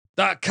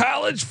The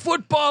college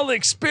football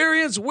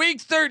experience week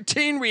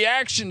 13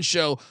 reaction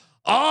show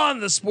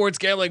on the Sports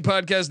Gambling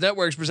Podcast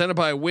Networks presented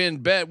by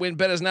WynnBET.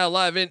 WynnBET is now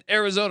live in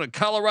Arizona,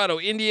 Colorado,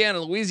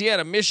 Indiana,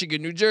 Louisiana,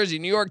 Michigan, New Jersey,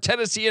 New York,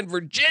 Tennessee, and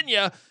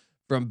Virginia.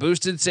 From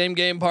boosted same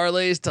game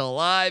parlays to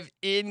live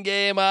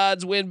in-game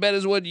odds, WynnBET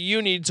is what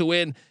you need to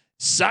win.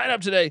 Sign up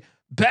today.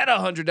 Bet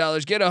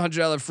 $100. Get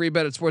 $100 free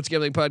bet at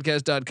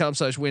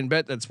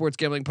sportsgamblingpodcast.com/WynnBET. That's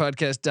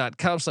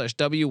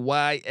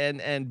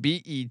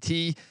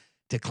sportsgamblingpodcast.com/WYNNBET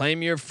to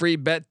claim your free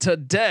bet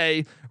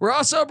today. We're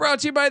also brought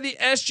to you by the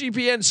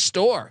SGPN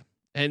store,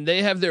 and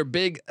they have their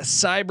big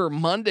Cyber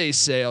Monday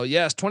sale.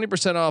 Yes,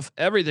 20% off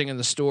everything in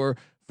the store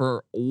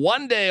for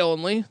one day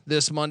only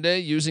this Monday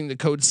using the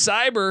code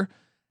CYBER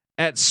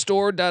at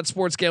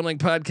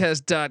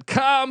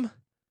store.sportsgamblingpodcast.com.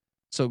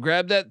 So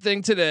grab that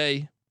thing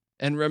today,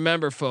 and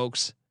remember,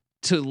 folks,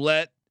 to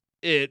let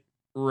it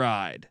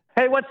ride.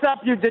 Hey, what's up,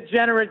 you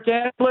degenerate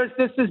gamblers?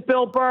 This is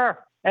Bill Burr,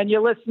 and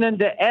you're listening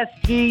to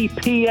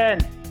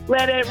SGPN.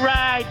 Let it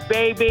ride,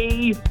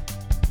 baby.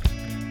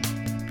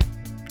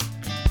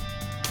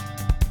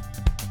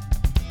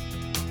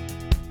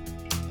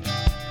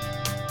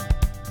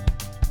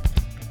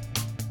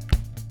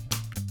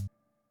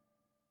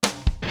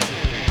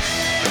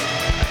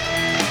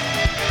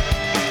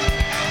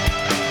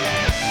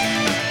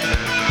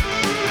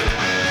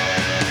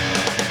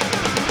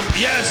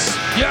 Yes,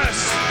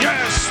 yes,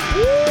 yes.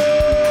 Woo!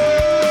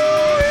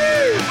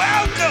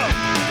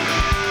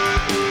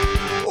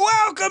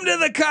 Welcome to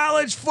the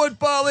college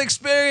football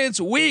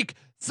experience week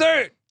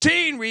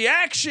 13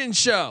 reaction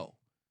show.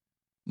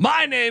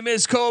 My name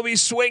is Kobe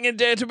Swinging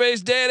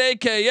Database Dad,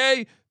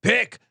 aka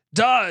Pick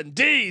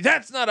Dundee.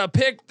 That's not a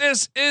pick.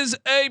 This is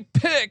a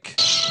pick.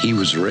 He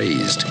was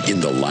raised in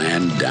the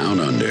land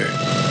down under,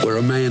 where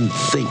a man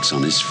thinks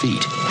on his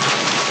feet,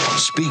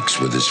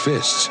 speaks with his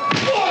fists,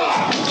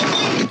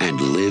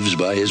 and lives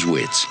by his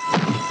wits.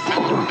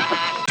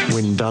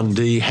 When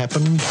Dundee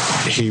happened,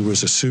 he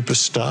was a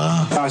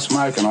superstar. I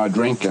smoke and I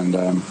drink and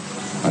I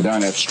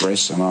don't have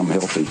stress and I'm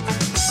healthy.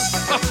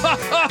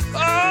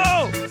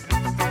 Oh,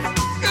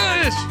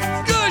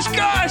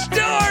 gosh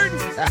darn.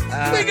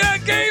 We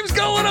got games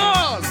going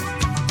on.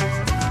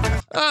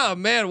 Oh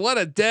man, what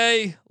a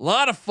day. A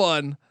lot of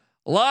fun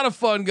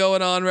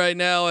going on right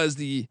now as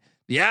the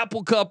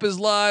Apple Cup is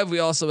live. We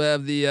also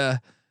have the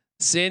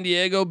San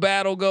Diego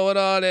battle going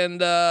on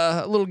and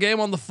a little game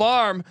on the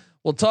farm.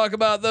 We'll talk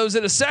about those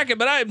in a second,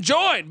 but I am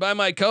joined by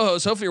my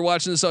co-host. Hopefully you're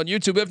watching this on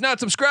YouTube. If not,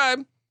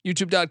 subscribe,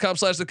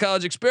 youtube.com/the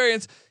college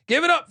experience.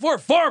 Give it up for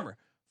former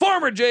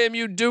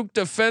JMU Duke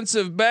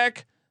defensive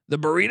back, the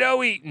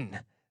burrito eating,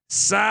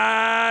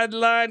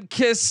 sideline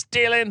kiss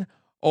stealing,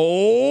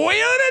 wheeling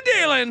and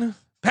dealing,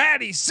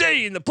 Patty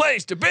C in the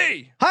place to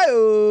be. Hi,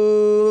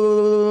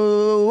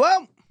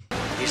 well,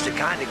 he's the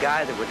kind of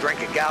guy that would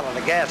drink a gallon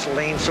of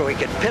gasoline so he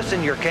could piss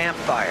in your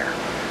campfire.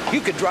 You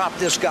could drop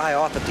this guy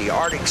off at the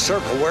Arctic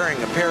Circle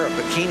wearing a pair of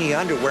bikini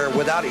underwear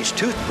without his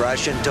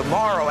toothbrush, and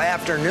tomorrow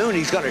afternoon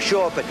he's going to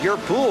show up at your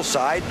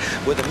poolside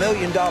with $1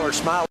 million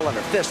smile and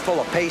a fistful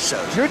of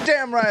pesos. you're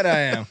damn right I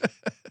am.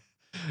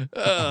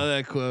 Oh,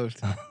 that quote.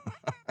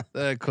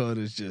 That quote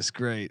is just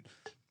great.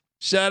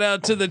 Shout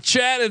out to the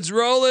chat. It's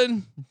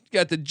rolling.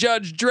 Got the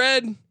Judge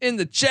Dredd in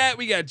the chat.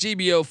 We got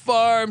GBO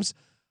Farms.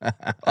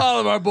 All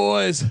of our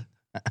boys.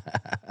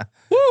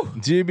 Woo!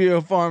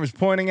 GBO Farms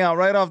pointing out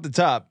right off the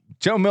top,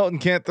 Joe Milton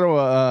can't throw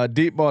a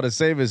deep ball to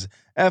save his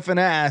effing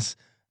ass.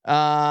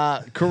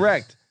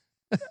 Correct.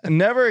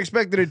 Never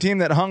expected a team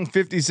that hung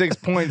 56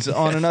 points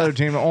on another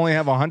team to only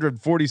have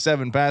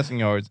 147 passing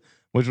yards,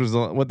 which was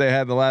what they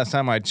had the last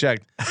time I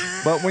checked.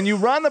 But when you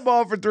run the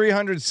ball for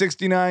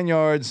 369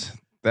 yards,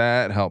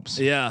 that helps.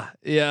 Yeah.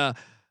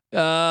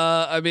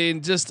 I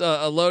mean, just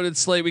a loaded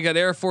slate. We got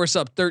Air Force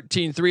up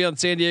 13-3 on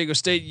San Diego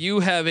State. You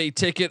have a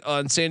ticket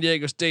on San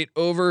Diego State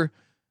over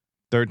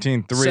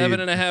 13-3,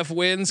 7.5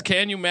 wins.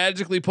 Can you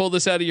magically pull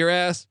this out of your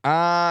ass?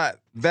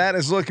 That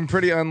is looking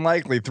pretty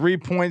unlikely. 3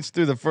 points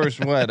through the first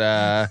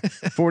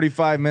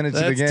 45 minutes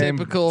of the game,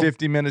 typical.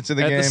 50 minutes of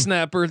the game. The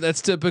snapper,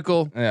 that's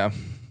typical. Yeah.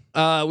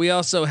 We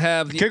also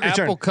have the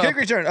Apple Cup. Kick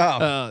return.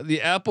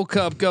 The Apple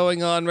Cup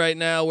going on right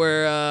now,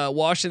 where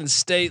Washington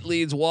State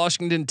leads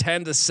Washington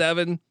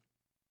 10-7.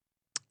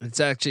 It's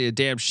actually a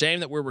damn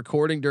shame that we're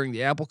recording during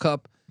the Apple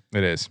Cup.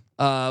 It is.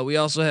 We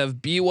also have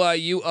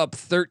BYU up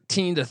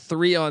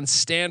 13-3 on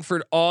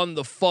Stanford on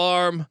the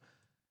farm.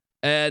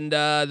 And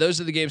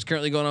those are the games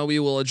currently going on. We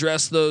will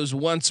address those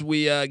once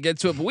we get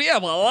to it. But we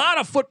have a lot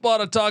of football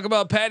to talk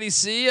about, Patty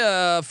C.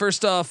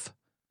 First off,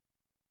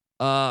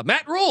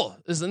 Matt Rule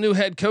is the new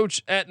head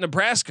coach at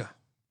Nebraska.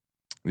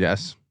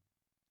 Yes.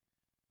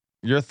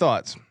 Your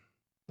thoughts?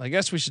 I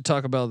guess we should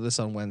talk about this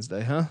on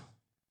Wednesday, huh?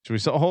 Should we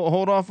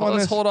hold off on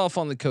Let's this? hold off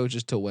on the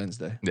coaches till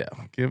Wednesday. Yeah,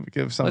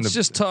 give something. Let's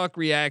just talk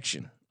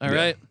reaction. All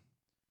right.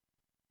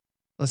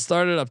 Let's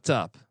start it up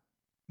top.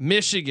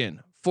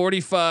 Michigan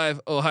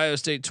 45, Ohio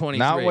State 23.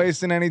 Not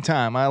wasting any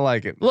time. I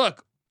like it.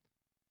 Look,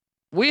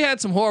 we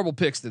had some horrible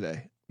picks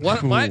today.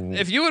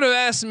 If you would have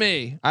asked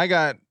me, I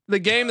got the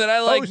game that I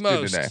like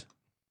most today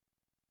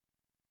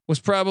was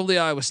probably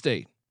Iowa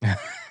State.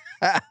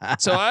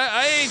 So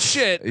I ate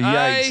shit.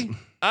 Yikes.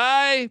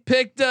 I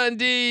picked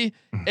Dundee,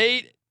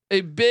 ate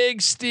a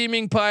big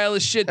steaming pile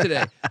of shit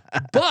today,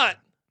 but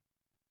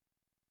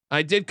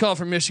I did call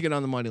for Michigan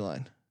on the money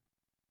line.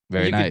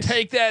 Very you nice. can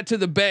take that to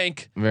the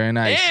bank. Very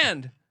nice.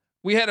 And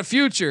we had a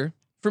future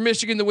for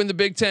Michigan to win the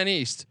Big Ten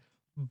East.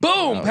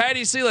 Boom,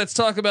 Patty C. Let's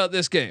talk about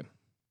this game.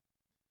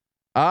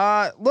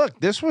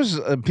 Look, this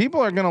was people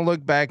are going to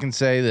look back and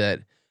say that,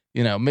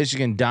 you know,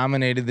 Michigan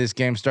dominated this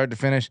game start to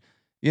finish.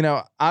 You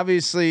know,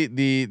 obviously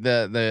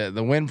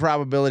the win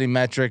probability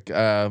metric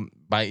by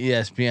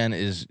ESPN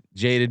is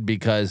jaded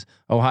because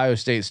Ohio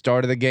State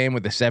started the game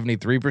with a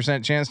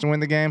 73% chance to win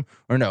the game,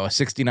 or no, a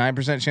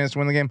 69% chance to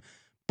win the game,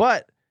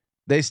 but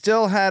they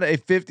still had a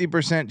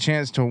 50%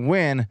 chance to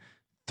win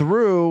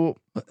through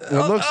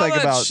what looks like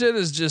about shit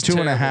is just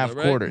 2.5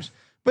 right? quarters.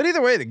 But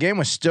either way, the game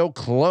was still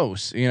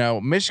close. You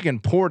know, Michigan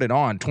poured it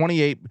on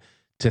 28-3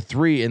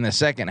 in the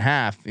second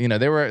half. You know,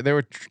 they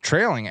were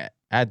trailing it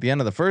at the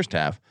end of the first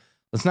half.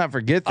 Let's not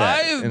forget that.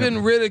 I have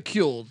been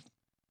ridiculed.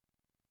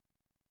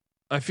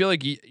 I feel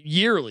like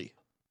yearly.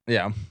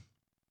 Yeah.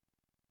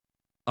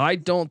 I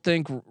don't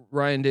think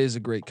Ryan Day is a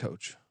great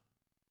coach.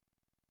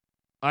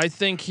 I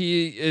think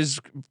he is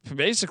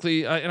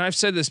basically, and I've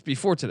said this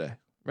before today,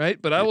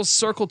 right? But I will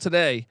circle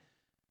today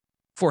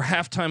for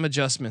halftime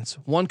adjustments.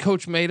 One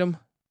coach made them,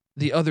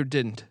 the other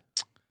didn't.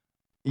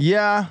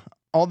 Yeah,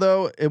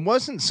 although it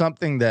wasn't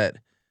something that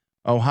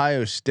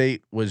Ohio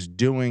State was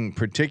doing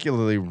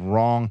particularly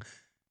wrong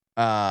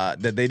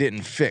that they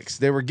didn't fix.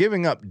 They were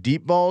giving up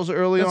deep balls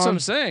early on. That's what I'm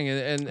saying,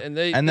 and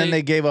then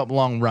they gave up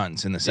long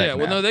runs in the second.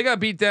 Yeah, well, no, they got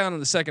beat down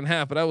in the second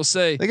half. But I will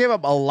say they gave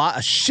up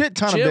a shit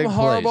ton of big Jim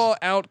plays. Harbaugh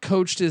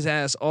outcoached his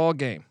ass all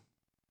game.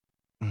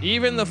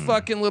 Even the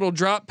fucking little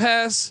drop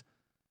pass.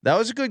 That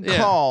was a good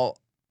call.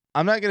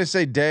 I'm not going to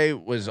say Day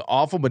was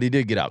awful, but he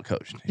did get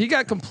outcoached. He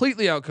got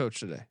completely outcoached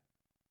today.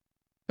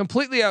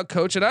 Completely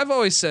outcoached. And I've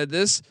always said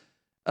this,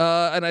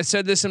 and I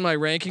said this in my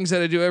rankings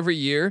that I do every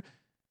year.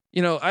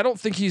 You know, I don't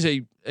think he's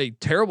a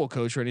terrible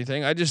coach or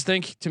anything. I just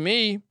think, to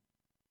me,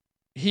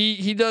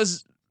 he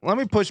does. Let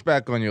me push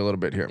back on you a little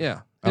bit here.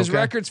 Yeah, his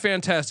record's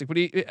fantastic, but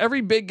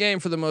every big game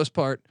for the most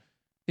part,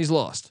 he's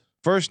lost.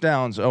 First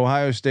downs,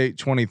 Ohio State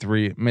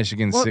 23,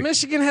 Michigan 6.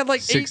 Michigan had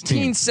like 16.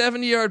 18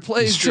 70-yard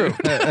plays. It's true.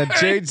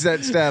 Changed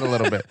that stat a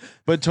little bit.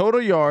 But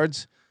total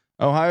yards,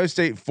 Ohio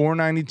State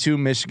 492,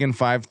 Michigan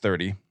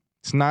 530.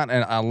 It's not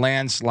a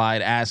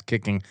landslide ass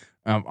kicking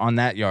on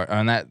that yard.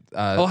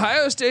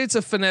 Ohio State's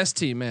a finesse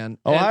team, man.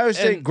 Ohio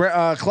State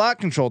clock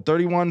control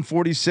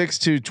 31-46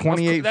 to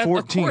 28-14.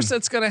 Of course,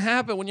 that's going to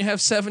happen when you have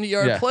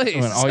 70-yard plays.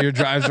 When all your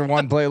drives are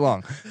one play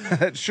long.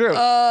 That's true.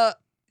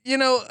 You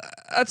know,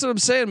 that's what I'm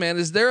saying, man.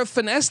 Is they're a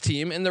finesse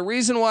team, and the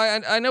reason why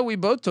I know we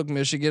both took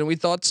Michigan, and we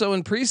thought so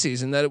in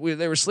preseason that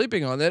they were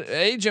sleeping on that.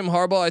 Jim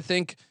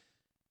Harbaugh,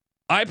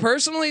 I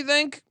personally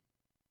think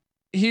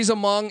he's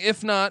among,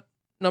 if not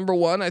number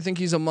one, I think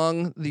he's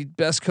among the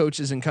best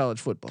coaches in college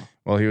football.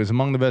 Well, he was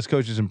among the best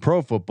coaches in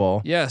pro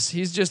football. Yes,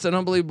 he's just an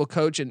unbelievable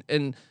coach,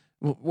 and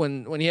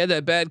when he had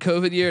that bad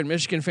COVID year and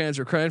Michigan fans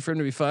were crying for him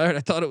to be fired,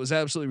 I thought it was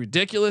absolutely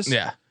ridiculous.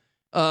 Yeah.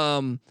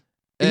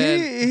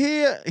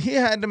 He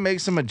had to make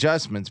some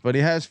adjustments, but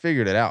he has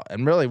figured it out.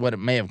 And really what it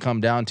may have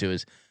come down to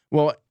is,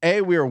 well,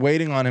 we were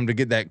waiting on him to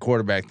get that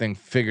quarterback thing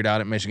figured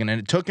out at Michigan, and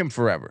it took him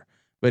forever.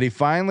 But he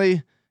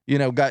finally,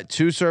 got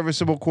two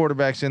serviceable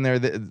quarterbacks in there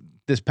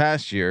this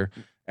past year,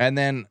 and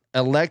then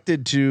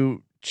elected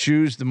to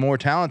choose the more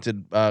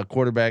talented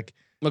quarterback.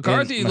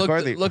 McCarthy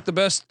looked the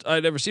best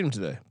I'd ever seen him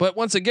today. But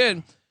once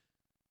again,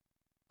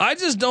 I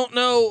just don't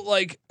know.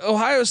 Like,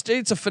 Ohio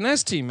State's a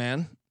finesse team,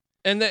 man.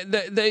 And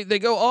they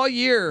go all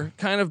year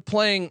kind of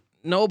playing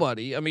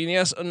nobody. I mean,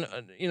 yes,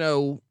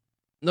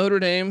 Notre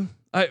Dame.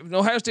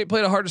 Ohio State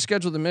played a harder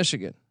schedule than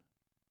Michigan,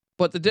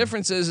 but the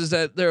difference is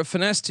that they're a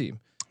finesse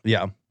team.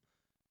 Yeah,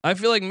 I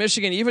feel like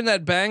Michigan, even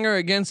that banger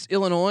against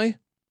Illinois,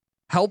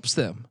 helps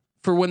them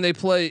for when they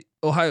play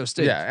Ohio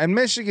State. Yeah, and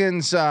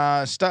Michigan's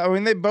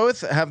they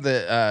both have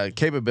the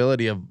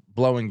capability of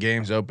blowing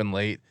games open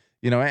late.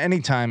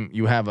 Anytime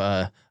you have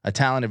a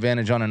talent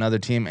advantage on another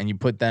team and you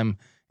put them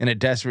in a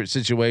desperate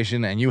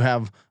situation and you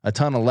have a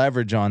ton of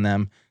leverage on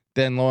them,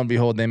 then lo and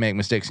behold, they make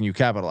mistakes and you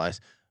capitalize.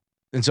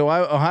 And so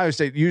Ohio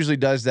State usually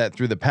does that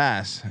through the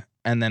pass,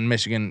 and then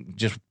Michigan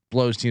just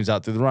blows teams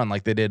out through the run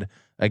like they did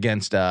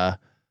against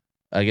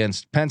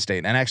Penn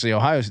State. And actually,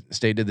 Ohio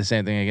State did the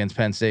same thing against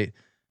Penn State.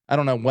 I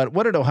don't know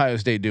what did Ohio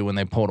State do when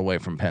they pulled away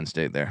from Penn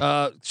State there.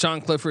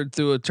 Sean Clifford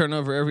threw a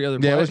turnover every other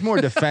play. Yeah, it was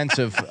more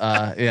defensive.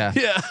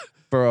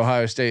 For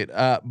Ohio State.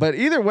 But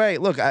either way,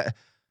 look,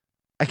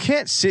 I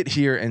can't sit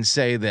here and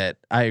say that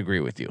I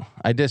agree with you.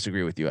 I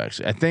disagree with you,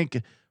 actually. I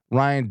think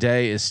Ryan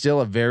Day is still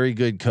a very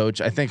good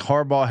coach. I think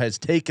Harbaugh has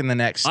taken the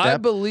next step. I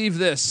believe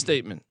this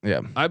statement.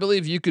 Yeah. I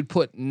believe you could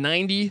put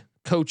 90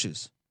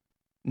 coaches,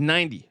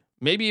 90,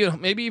 maybe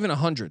even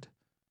 100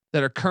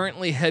 that are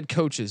currently head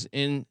coaches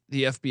in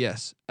the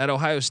FBS at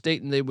Ohio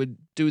State, and they would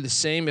do the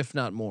same, if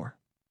not more.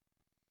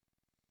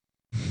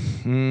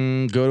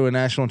 Go to a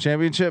national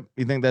championship.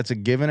 You think that's a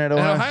given at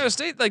Ohio? Ohio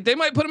State, like they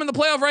might put them in the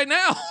playoff right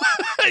now.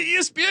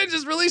 ESPN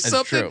just released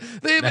That's something. true.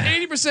 They have an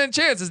 80%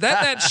 chance. Is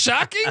that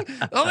shocking?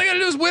 All they got to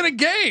do is win a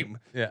game.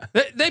 Yeah.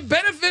 They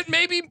benefit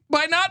maybe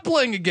by not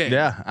playing a game.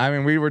 Yeah. I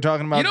mean, we were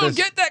talking about You don't this.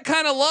 get that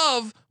kind of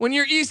love when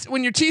you're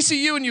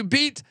TCU and you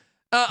beat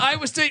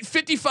Iowa State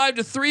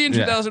 55-3 in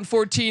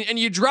 2014, and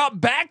you drop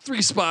back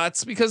 3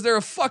 spots because they're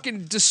a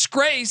fucking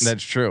disgrace.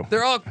 That's true.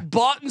 They're all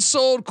bought and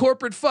sold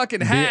corporate fucking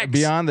hacks.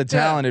 Beyond the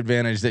talent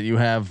advantage that you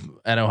have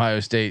at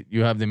Ohio State,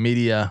 you have the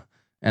media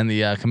and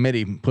the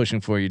committee pushing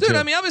for you, Dude, too.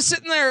 I mean, I was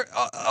sitting there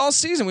all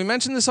season. We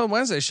mentioned this on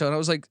Wednesday's show, and I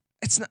was like,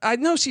 I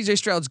know CJ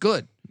Stroud's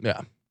good. Yeah.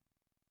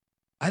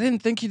 I didn't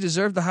think he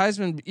deserved the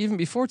Heisman even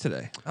before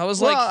today. I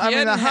was Well, like, I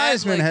mean, the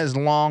Heisman has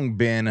long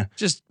been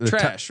just the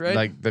trash, right?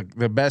 Like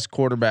the best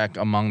quarterback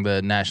among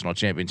the national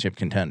championship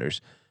contenders.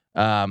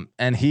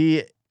 And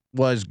he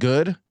was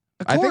good.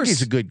 I think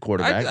he's a good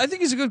quarterback. I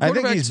think he's a good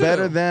quarterback. I think he's too.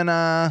 better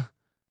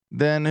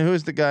than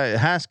who's the guy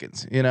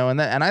Haskins, and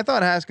I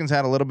thought Haskins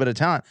had a little bit of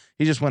talent.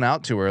 He just went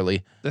out too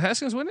early. Did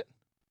Haskins win it?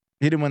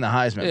 He didn't win the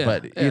Heisman, Yeah,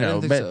 but I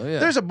didn't think so, yeah.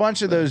 there's a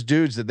bunch of those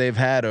dudes that they've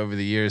had over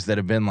the years that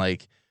have been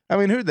like, I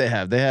mean, who'd they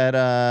have? They had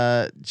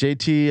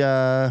JT.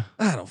 I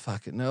don't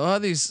fucking know. All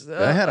these.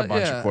 They had a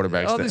bunch of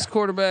quarterbacks. All there. these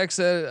quarterbacks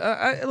that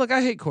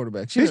I hate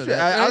quarterbacks. You know that,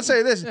 right? I'll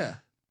say this: Yeah.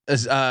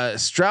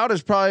 Stroud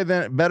is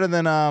probably better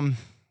than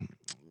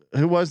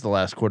who was the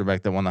last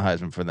quarterback that won the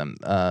Heisman for them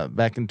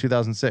back in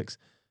 2006.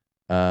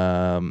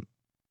 God,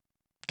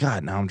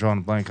 now I'm drawing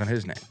a blank on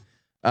his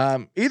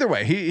name. Either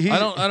way, he I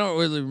don't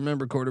really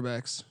remember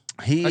quarterbacks.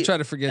 I try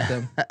to forget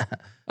them.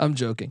 I'm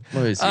joking.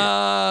 What is he?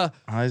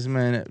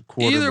 Heisman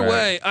quarterback. Either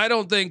way, I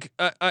don't think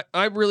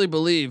I really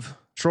believe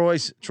Troy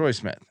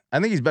Smith. I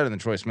think he's better than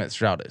Troy Smith.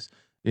 Stroud is.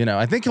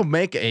 I think he'll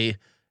make a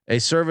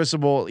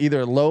serviceable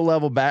either low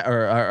level back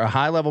or a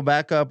high level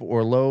backup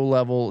or low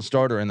level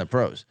starter in the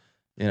pros.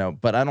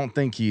 But I don't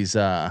think he's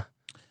not.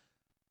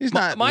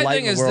 My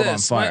thing is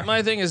this. On fire.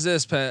 My thing is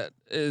this, Pat,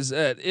 is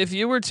that if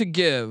you were to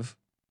give,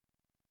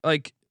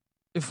 like,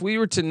 if we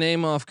were to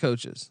name off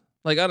coaches,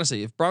 like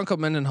honestly, if Bronco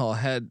Mendenhall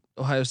had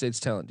Ohio State's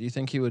talent, do you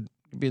think he would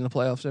be in the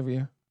playoffs every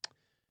year?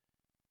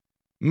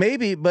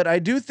 Maybe, but I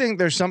do think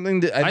there's something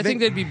that I think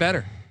they'd be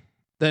better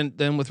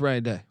than with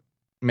Ryan Day.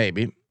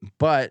 Maybe,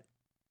 but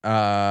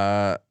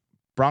Bronco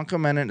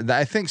Mendenhall.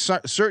 I think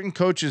certain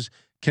coaches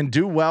can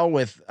do well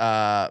with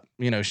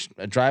driving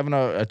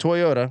a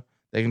Toyota.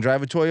 They can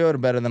drive a Toyota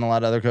better than a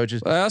lot of other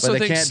coaches, but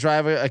they can't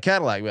drive a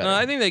Cadillac better. No,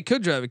 I think they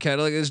could drive a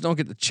Cadillac. They just don't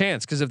get the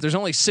chance because if there's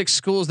only 6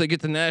 schools that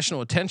get the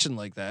national attention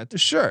like that.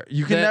 Sure,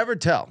 you can never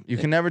tell. You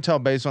can never tell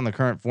based on the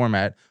current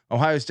format.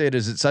 Ohio State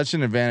is at such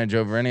an advantage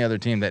over any other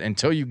team that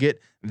until you get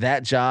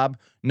that job,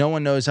 no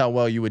one knows how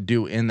well you would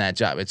do in that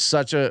job. It's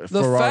such a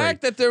Ferrari. The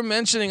fact that they're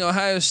mentioning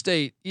Ohio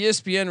State,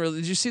 ESPN.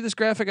 Did you see this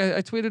graphic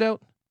I tweeted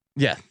out?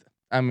 Yeah,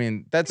 I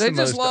mean they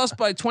just lost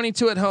by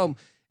 22 at home.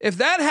 If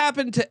that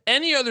happened to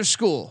any other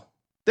school.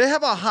 They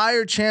have a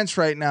higher chance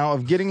right now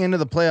of getting into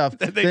the playoff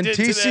than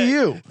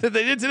TCU. That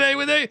they did today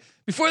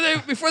before they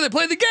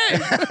played the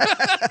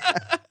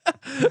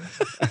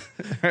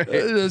game.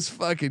 This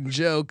fucking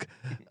joke.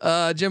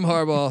 Jim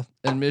Harbaugh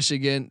and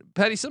Michigan.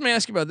 Patty, let me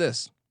ask you about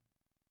this.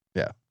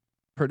 Yeah.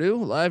 Purdue,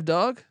 live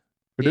dog.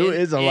 Purdue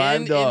is a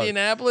live dog.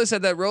 Indianapolis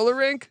at that roller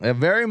rink. Yeah,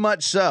 very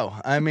much so.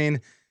 I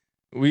mean,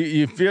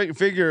 you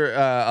figure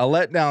a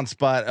letdown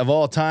spot of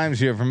all times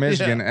here for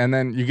Michigan, and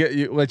then you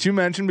get what you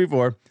mentioned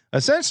before.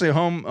 Essentially,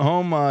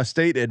 home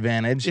state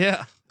advantage.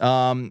 Yeah.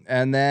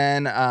 And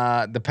then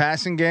the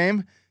passing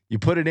game, you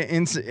put it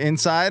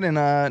inside in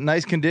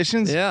nice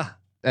conditions. Yeah.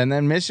 And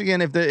then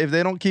Michigan, if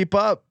they don't keep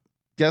up,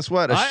 guess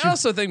what? I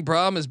also think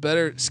Braum is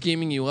better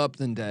scheming you up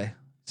than Day.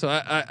 So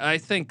I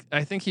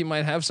think he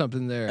might have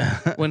something there.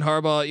 When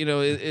Harbaugh,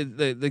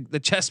 the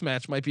chess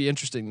match might be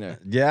interesting there.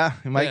 Yeah,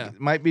 he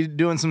might be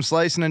doing some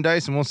slicing and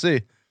dicing. We'll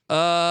see.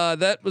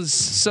 That was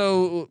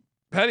so.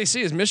 Patty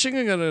C, is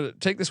Michigan going to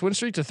take this win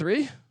streak to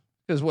 3?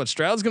 Because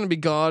Stroud's going to be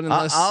gone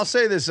unless I'll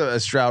say this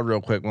Stroud real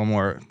quick. One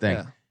more thing.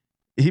 Yeah.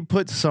 He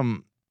put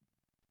some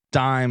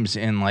dimes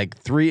in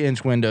like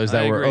 3-inch windows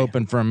that were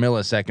open for a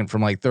millisecond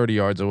from like 30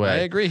 yards away. I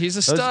agree. He's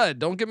a stud.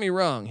 Don't get me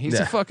wrong. He's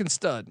a fucking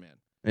stud, man.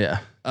 Yeah.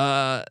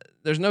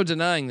 There's no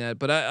denying that.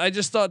 But I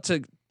just thought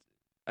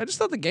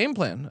the game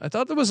plan. I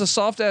thought there was a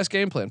soft ass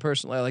game plan.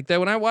 Personally, I like that.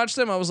 When I watched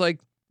them, I was like,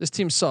 this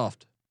team's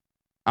soft.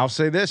 I'll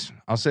say this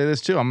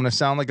too. I'm going to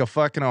sound like a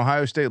fucking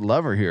Ohio State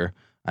lover here.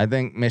 I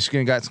think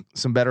Michigan got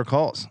some better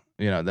calls,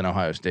 than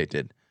Ohio State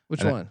did.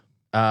 Which one?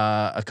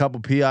 A couple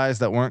PIs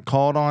that weren't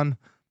called on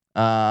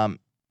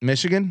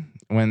Michigan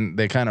when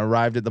they kind of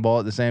arrived at the ball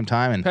at the same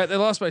time. And Pat, they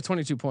lost by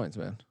 22 points,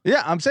 man.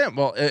 Yeah, I'm saying,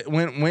 well,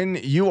 when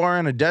you are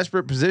in a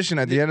desperate position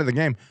at the end of the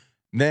game,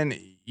 then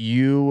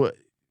you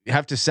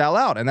have to sell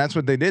out, and that's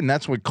what they did, and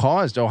that's what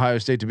caused Ohio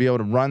State to be able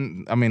to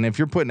run. I mean, if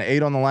you're putting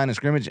 8 on the line of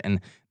scrimmage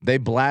and they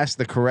blast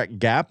the correct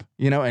gap,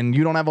 and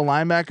you don't have a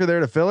linebacker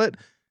there to fill it,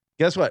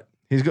 guess what?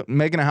 He's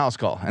making a house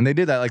call, and they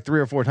did that like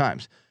 3 or 4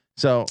 times.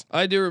 So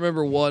I do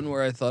remember one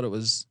where I thought it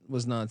was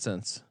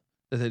nonsense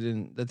that they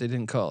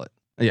didn't call it.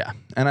 Yeah,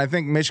 and I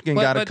think Michigan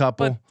got a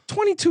couple. But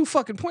 22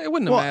 fucking points. It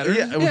wouldn't have mattered.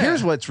 Yeah,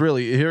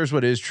 here's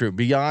what is true.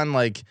 Beyond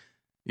like,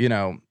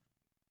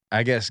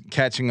 I guess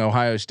catching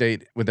Ohio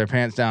State with their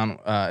pants down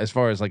as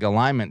far as like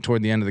alignment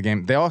toward the end of the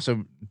game, they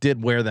also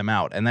did wear them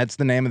out, and that's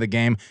the name of the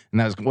game, and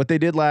that was what they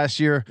did last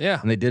year. Yeah,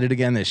 and they did it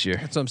again this year.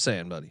 That's what I'm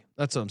saying, buddy.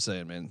 That's what I'm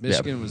saying, man.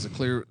 Michigan was the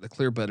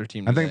clear better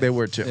team today. I think they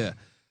were too. Yeah.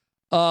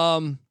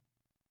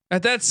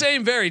 At that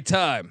same very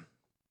time,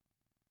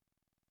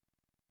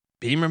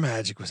 Beamer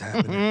Magic was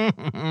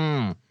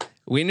happening.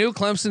 We knew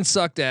Clemson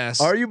sucked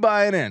ass. Are you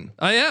buying in?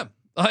 I am.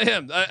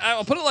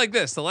 I'll put it like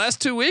this: the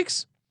last 2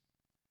 weeks,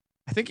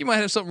 I think you might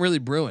have something really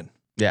brewing.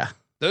 Yeah.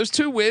 Those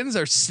 2 wins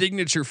are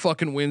signature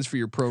fucking wins for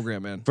your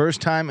program, man. First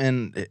time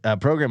in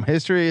program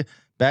history,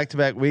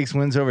 back-to-back weeks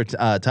wins over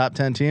top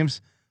 10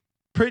 teams.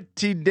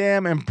 Pretty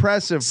damn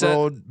impressive for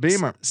old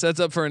Beamer. Sets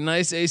up for a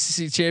nice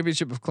ACC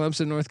championship of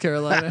Clemson, North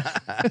Carolina.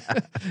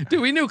 Dude,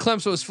 we knew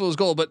Clemson was fool's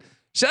gold, but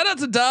shout out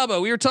to Dabo.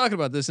 We were talking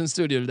about this in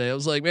studio today. I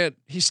was like, man,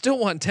 he still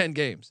won 10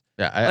 games.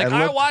 Yeah,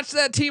 I watched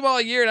that team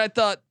all year, and I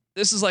thought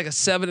this is like a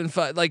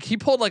 7-5. Like he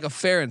pulled like a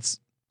Ferentz.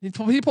 He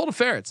pulled a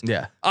Ferentz.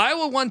 Yeah.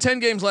 Iowa won 10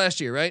 games last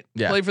year, right?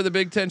 Yeah. Played for the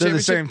Big Ten They're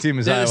championship. the same team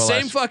as They're Iowa. The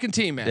same fucking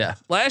team, man. Yeah.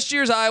 Last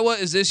year's Iowa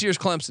is this year's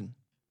Clemson.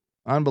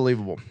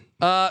 Unbelievable.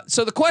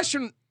 So the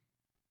question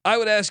I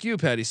would ask you,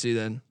 Patty C,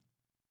 then,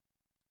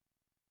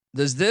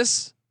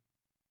 is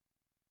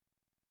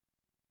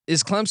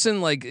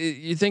Clemson like,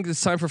 you think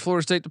it's time for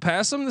Florida State to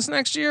pass them this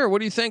next year? Or what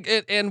do you think?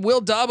 And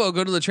will Dabo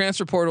go to the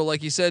transfer portal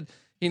like he said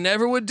he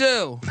never would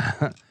do?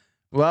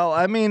 Well,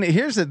 I mean,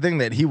 here's the thing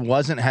that he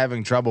wasn't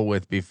having trouble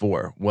with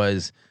before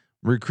was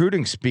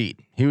recruiting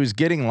speed. He was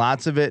getting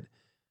lots of it.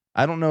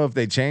 I don't know if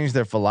they changed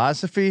their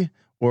philosophy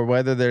or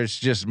whether there's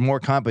just more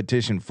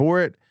competition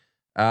for it.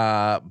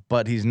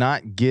 But he's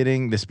not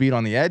getting the speed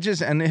on the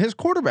edges, and his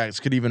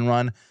quarterbacks could even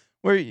run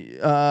where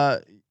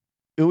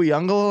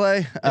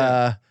Uyunglele,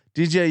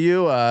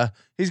 DJU,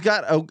 he's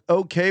got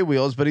okay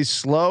wheels, but he's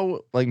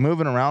slow, like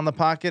moving around the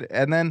pocket.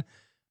 And then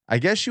I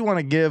guess you want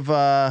to give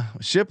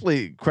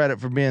Shipley credit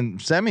for being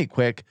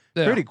semi-quick,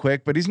 pretty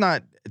quick, but he's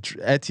not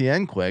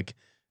Etienne quick,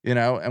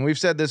 and we've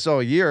said this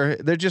all year.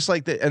 They're just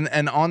like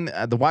and on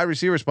the wide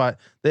receiver spot,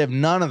 they have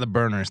none of the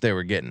burners they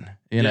were getting,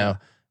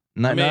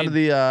 none of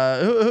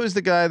the who's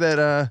the guy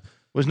that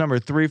was number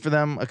 3 for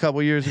them a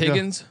couple years ago?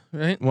 Higgins,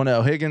 right? Well,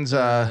 no, Higgins. They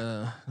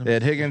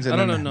had Higgins. And I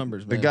don't know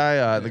numbers. The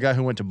guy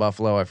who went to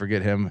Buffalo, I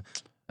forget him.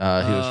 He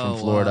was from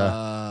Florida.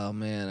 Oh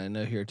man, I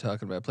know who you're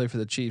talking about. Played for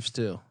the Chiefs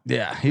too.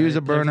 Yeah, he was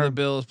a burner. Played for the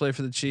Bills, played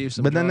for the Chiefs.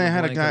 But then they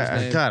had a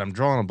guy. God, I'm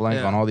drawing a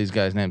blank on all these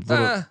guys' names.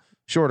 Little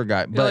shorter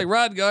guy, but like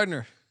Rod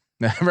Gardner.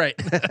 Right.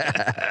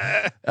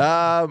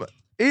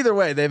 Either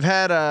way, they've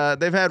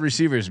had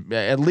receivers,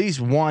 at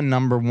least one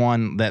number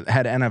one that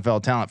had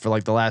NFL talent for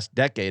like the last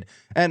decade.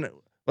 And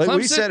like Clemson,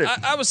 we said it,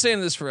 I was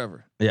saying this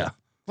forever. Yeah.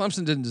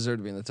 Clemson didn't deserve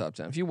to be in the top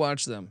 10. If you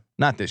watch them,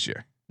 not this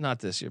year. Not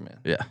this year, man.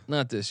 Yeah.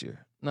 Not this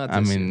year. Not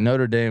this year.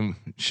 Notre Dame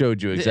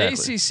showed you exactly.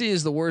 The ACC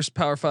is the worst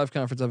Power 5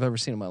 conference I've ever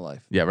seen in my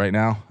life. Yeah, right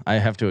now I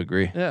have to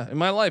agree. Yeah, in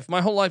my life,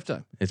 my whole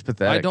lifetime. It's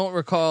pathetic. I don't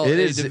recall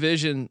a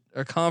division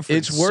or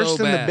conference. It's worse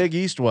than bad. the Big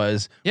East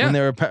was when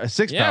there were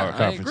 6 power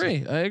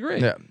conferences. I agree.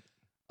 Yeah.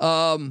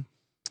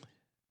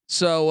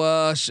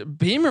 So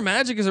Beamer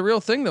Magic is a real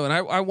thing though, and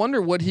I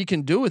wonder what he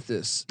can do with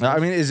this. I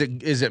mean, is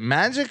it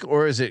magic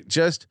or is it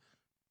just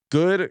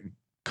good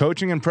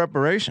coaching and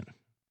preparation?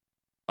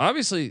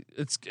 Obviously,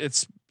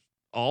 it's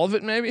all of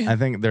it. Maybe I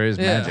think there is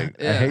magic.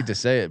 Yeah. I hate to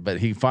say it, but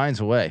he finds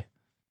a way.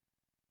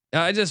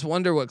 I just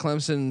wonder what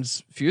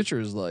Clemson's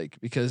future is like,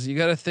 because you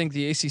got to think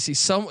the ACC.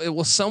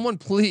 Will someone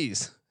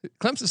please?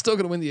 Clemson's still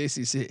going to win the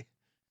ACC.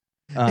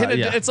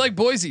 It's like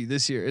Boise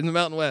this year in the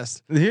Mountain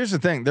West. Here's the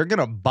thing: they're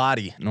gonna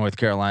body North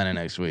Carolina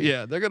next week.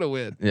 Yeah, they're gonna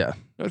win. Yeah,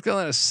 North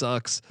Carolina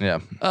sucks. Yeah.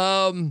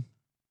 All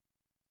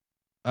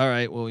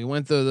right. Well, we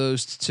went through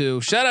those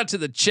 2. Shout out to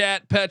the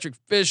chat: Patrick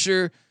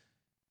Fisher,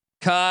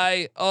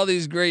 Kai, all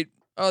these great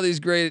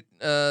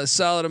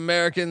solid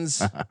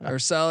Americans or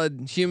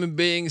solid human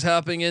beings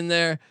hopping in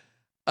there.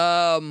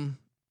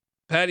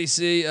 Patty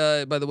C.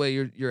 By the way,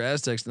 your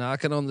Aztecs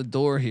knocking on the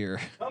door here.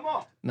 Come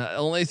on. Not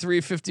only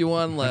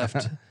 351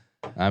 left.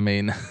 I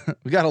mean,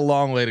 we got a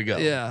long way to go.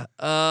 Yeah.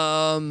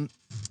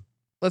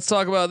 Let's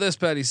talk about this,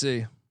 Patty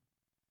C.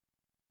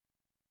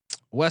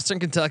 Western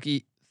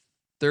Kentucky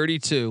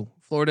 32,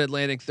 Florida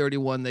Atlantic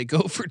 31. They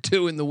go for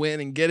 2 in the win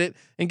and get it.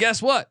 And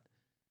guess what?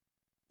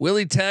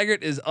 Willie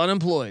Taggart is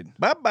unemployed.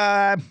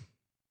 Bye-bye.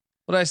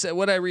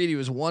 What I read, he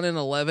was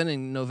 1-11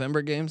 in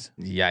November games.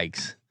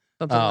 Yikes.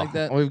 Something like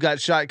that. We've got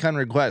shotgun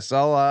requests.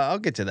 I'll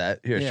get to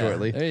that here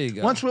shortly. There you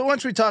go.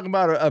 Once we talk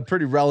about a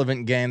pretty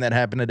relevant game that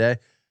happened today,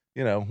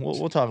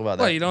 we'll talk about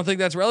that. Well, you don't think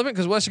that's relevant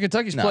because Western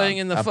Kentucky's playing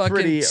in the fucking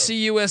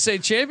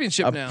CUSA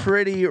championship now. A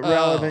pretty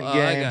relevant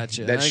game I got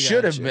you. that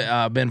should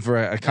have been for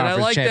a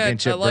conference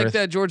championship. I like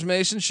that George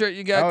Mason shirt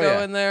you got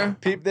going there.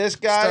 Peep this,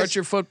 guys. Start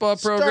your football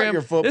program. Start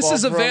your football this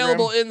is program.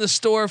 available in the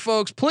store,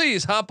 folks.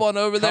 Please hop on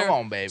over there. Come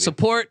on, baby.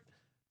 Support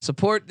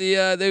Support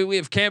the we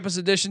have campus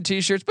edition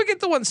T-shirts, but get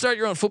the one start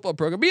your own football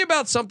program. Be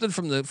about something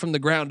from the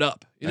ground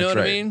up. You know what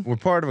I mean? We're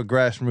part of a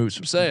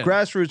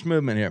grassroots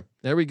movement here.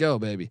 There we go,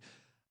 baby.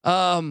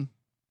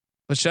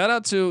 But shout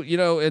out to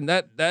and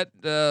that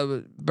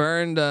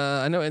burned.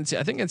 I know NC.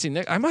 I think NC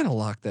Nick. I might have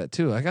locked that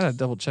too. I gotta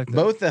double check that.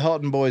 Both the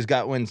Helton boys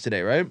got wins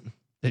today, right?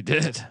 They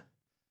did.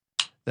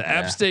 The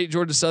App State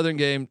Georgia Southern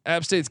game.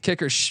 App State's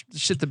kicker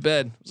shit the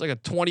bed. It was like a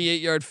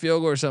 28-yard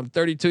field goal or something.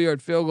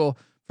 32-yard field goal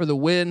for the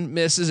win.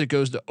 Misses. It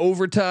goes to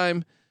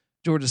overtime.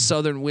 Georgia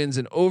Southern wins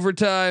in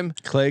overtime.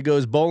 Clay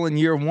goes bowling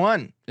year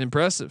 1.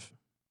 Impressive.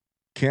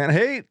 Can't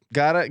hate.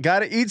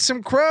 Gotta eat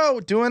some crow.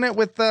 Doing it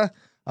with a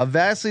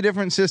vastly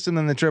different system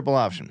than the triple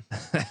option,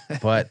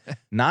 but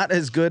not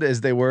as good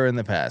as they were in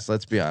the past.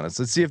 Let's be honest.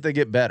 Let's see if they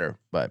get better.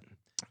 But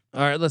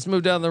all right, let's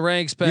move down the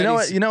ranks.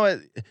 Patties. You know what?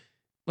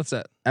 What's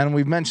that? And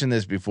we've mentioned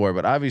this before,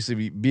 but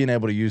obviously being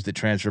able to use the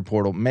transfer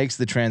portal makes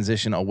the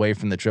transition away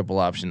from the triple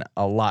option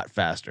a lot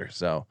faster.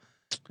 So,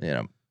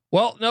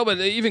 Well, no, but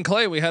even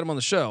Clay, we had him on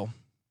the show.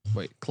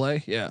 Wait,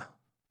 Clay? Yeah,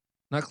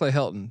 not Clay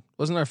Helton.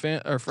 Wasn't our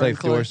friend Clay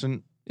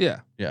Thorson?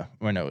 Yeah. Yeah.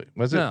 Or no,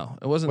 was it? No,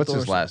 it wasn't. What's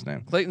Thorson. his last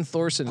name? Clayton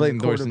Thorson. Clayton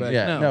Thorson.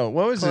 Yeah. No.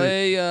 What was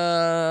Clay?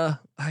 I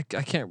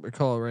can't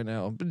recall right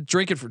now. I've been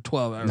drinking for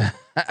 12 hours.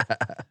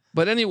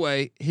 But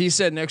anyway, he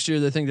said next year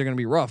they think they're going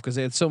to be rough because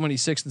they had so many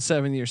 6 and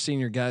 7 year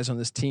senior guys on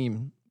this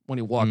team when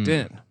he walked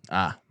in.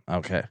 Ah,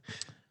 okay.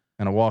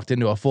 And I walked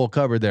into a full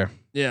cupboard there.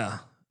 Yeah.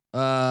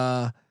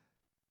 The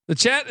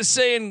chat is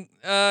saying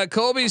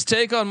Colby's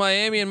take on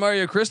Miami and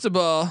Mario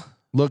Cristobal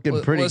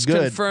looking pretty was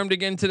good. Confirmed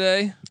again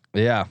today.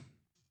 Yeah.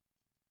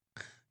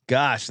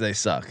 Gosh, they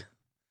suck.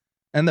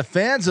 And the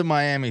fans of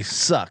Miami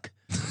suck.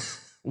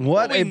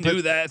 What we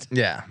knew that.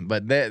 Yeah,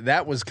 but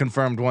that was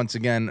confirmed once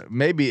again,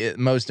 maybe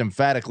most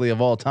emphatically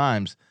of all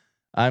times.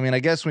 I mean, I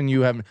guess when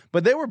you have,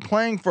 but they were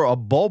playing for a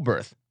bowl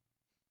berth.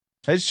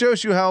 It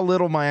shows you how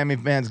little Miami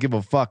fans give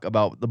a fuck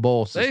about the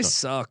bowl system. They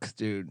suck,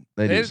 dude.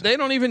 They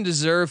don't even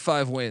deserve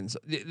 5 wins.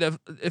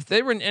 If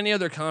they were in any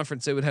other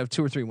conference, they would have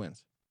 2 or 3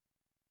 wins.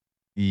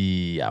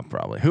 Yeah,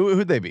 probably.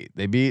 Who'd they beat?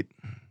 They beat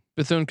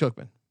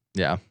Bethune-Cookman.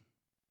 Yeah.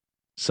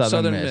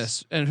 Southern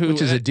Miss, and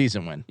which is a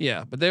decent win.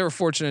 Yeah, but they were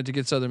fortunate to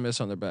get Southern Miss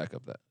on their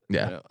backup.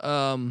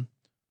 Backup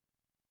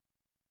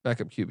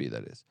QB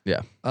that is.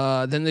 Yeah.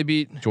 Then they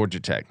beat Georgia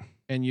Tech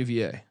and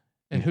UVA.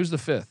 And who's the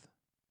 5th?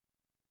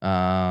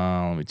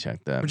 Let me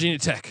check that. Virginia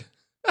Tech.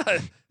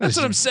 That's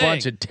what I'm saying.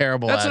 Bunch of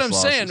terrible. That's what I'm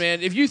losses. saying,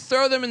 man. If you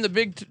throw them in the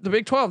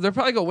Big 12, they'll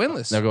probably go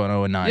winless. They're going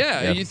 0-9.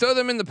 Yeah, you throw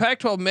them in the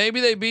Pac-12, maybe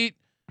they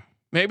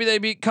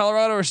beat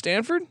Colorado or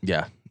Stanford.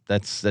 Yeah,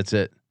 that's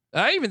it.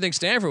 I even think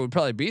Stanford would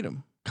probably beat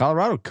them.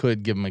 Colorado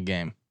could give them a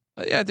game.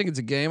 Yeah, I think it's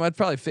a game. I'd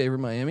probably favor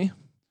Miami.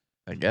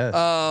 I guess.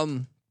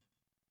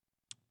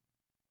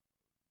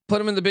 Put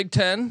them in the Big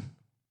 10.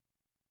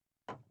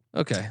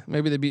 Okay,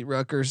 maybe they beat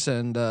Rutgers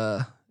and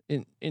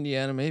in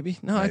Indiana. Maybe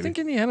no, maybe. I think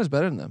Indiana's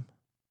better than them.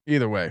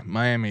 Either way,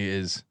 Miami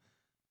is.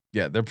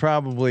 Yeah, they're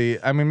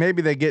probably. I mean,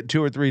 maybe they get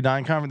 2 or 3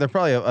 non-conference. They're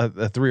probably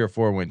a 3 or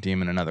 4 win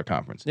team in another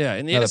conference. Yeah,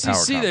 in the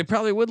SEC, they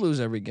probably would lose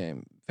every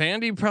game.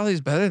 Vandy probably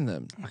is better than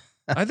them.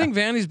 I think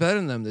Vandy's better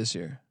than them this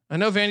year. I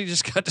know Vandy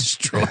just got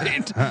destroyed.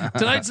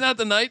 Tonight's not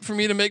the night for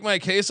me to make my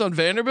case on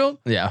Vanderbilt.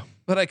 Yeah,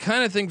 but I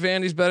kind of think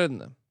Vandy's better than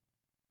them.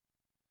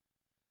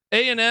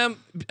 A&M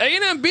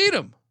beat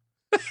them.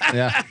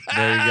 Yeah,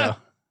 there you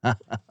go.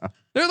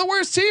 They're the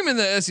worst team in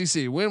the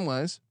SEC win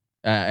wise.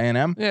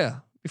 A&M.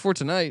 Yeah, before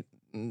tonight.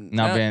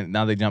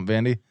 Now they jump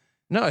Vandy.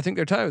 No, I think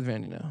they're tied with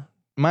Vandy now.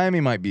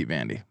 Miami might beat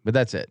Vandy, but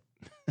that's it.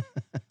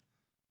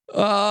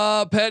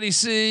 Patty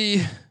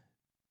C.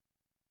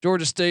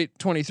 Georgia State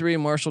 23,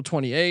 Marshall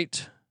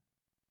 28.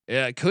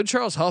 Yeah, could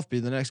Charles Huff be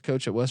the next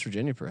coach at West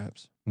Virginia?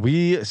 Perhaps.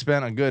 We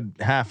spent a good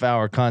half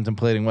hour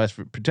contemplating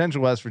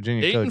potential West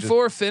Virginia coaches.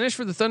 8-4 finish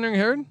for the Thundering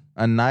Herd.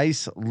 A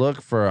nice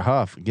look for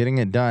Huff getting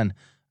it done.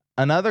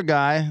 Another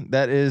guy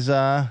that is,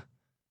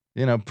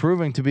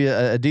 proving to be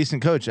a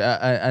decent coach.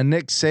 A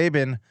Nick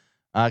Saban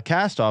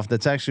cast off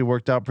that's actually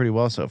worked out pretty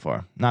well so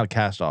far. Not a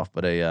cast off,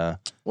 but a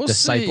we'll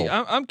disciple. See.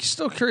 I'm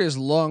still curious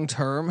long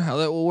term how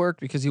that will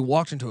work because he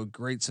walked into a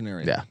great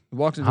scenario. Yeah, he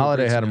walked into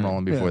Holiday had him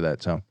rolling before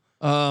that. So,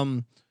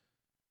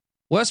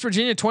 West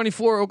Virginia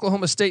 24,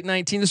 Oklahoma State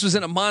 19. This was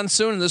in a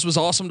monsoon, and this was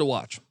awesome to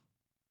watch.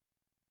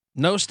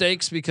 No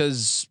stakes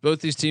because both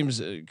these teams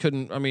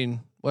couldn't. I mean,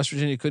 West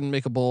Virginia couldn't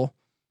make a bowl.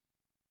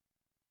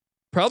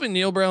 Probably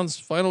Neil Brown's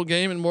final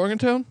game in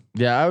Morgantown.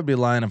 Yeah, I would be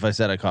lying if I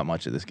said I caught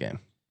much of this game.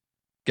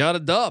 Got a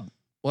dub.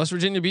 West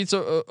Virginia beats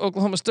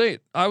Oklahoma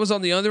State. I was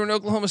on the under in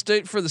Oklahoma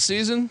State for the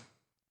season.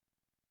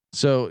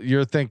 So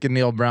you're thinking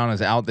Neil Brown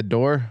is out the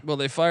door? Well,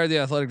 they fired the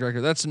athletic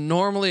director. That's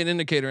normally an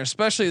indicator,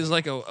 especially as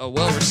like a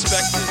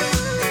well-respected.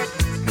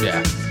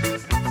 Yeah.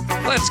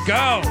 Let's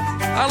go.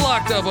 I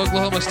locked up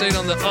Oklahoma State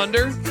on the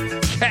under.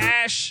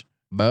 Cash.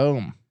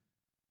 Boom.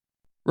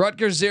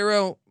 Rutgers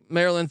 0,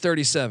 Maryland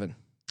 37.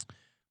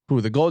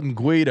 Ooh, the Golden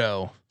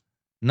Guido.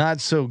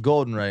 Not so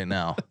golden right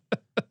now.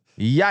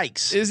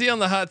 Yikes. Is he on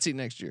the hot seat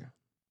next year?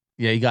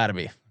 Yeah, you got to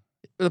be.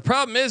 The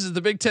problem is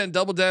the Big Ten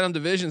doubled down on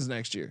divisions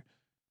next year.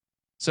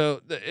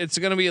 So it's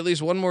going to be at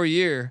least one more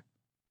year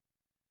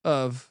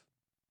of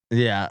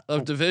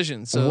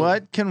division. So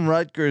what can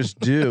Rutgers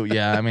do?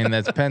 Yeah, I mean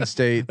that's Penn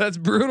State. That's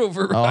brutal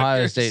for Ohio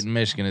Rutgers. State and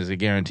Michigan is a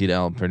guaranteed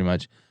L pretty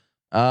much.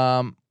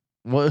 Well,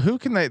 who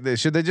can they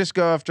should they just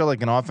go after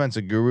like an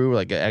offensive guru,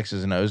 like an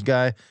X's and O's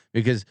guy?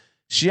 Because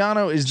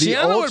Schiano is the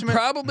ultimate. Would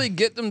probably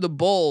get them to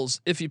bowls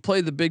if he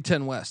played the Big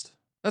Ten West.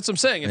 That's what I'm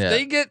saying.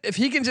 If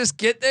he can just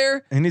get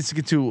there, he needs to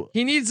get to.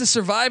 He needs to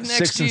survive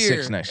next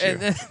 6-6 next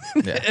year,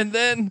 and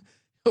then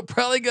he'll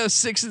probably go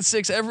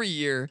 6-6 every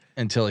year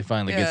until he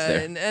finally gets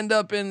there and end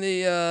up in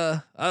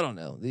the I don't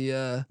know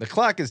the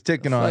clock is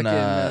ticking on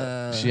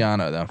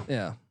Schiano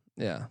though.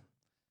 Yeah.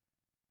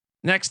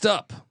 Next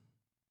up,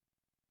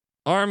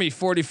 Army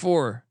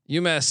 44,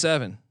 UMass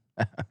 7.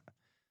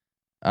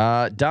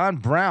 Don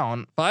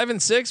Brown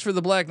 5-6 for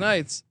the Black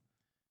Knights.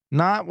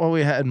 Not what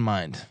we had in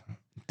mind.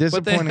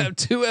 Disappointing. But they have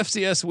 2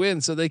 FCS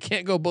wins, so they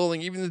can't go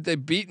bowling even if they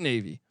beat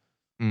Navy.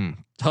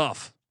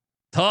 Tough.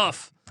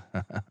 I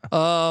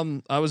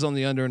was on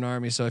the under in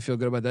Army, so I feel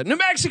good about that. New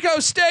Mexico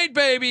State,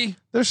 baby.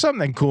 There's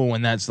something cool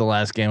when that's the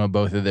last game of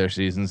both of their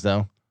seasons,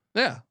 though.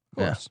 Yeah,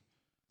 of course.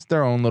 It's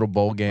their own little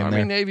bowl game. Army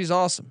there. Navy's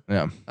awesome.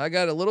 Yeah. I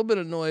got a little bit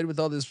annoyed with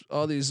this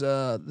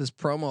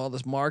promo, all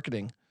this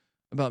marketing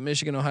about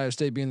Michigan Ohio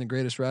State being the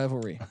greatest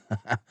rivalry.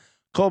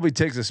 Colby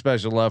takes a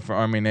special love for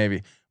Army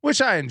Navy, which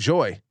I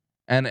enjoy.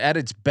 And at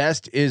its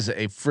best is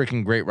a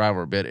freaking great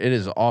rivalry bit. It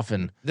is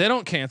often they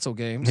don't cancel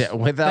games. Yeah,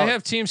 they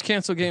have teams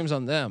cancel games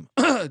on them.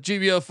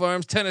 GBO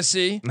Farms,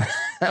 Tennessee.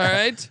 All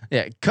right.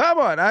 Yeah, come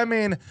on. I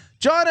mean,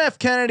 John F.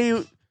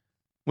 Kennedy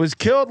was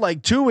killed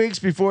like 2 weeks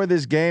before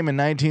this game in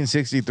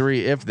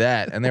 1963, if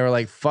that. And they were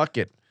like, "Fuck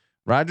it,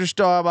 Roger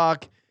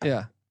Staubach,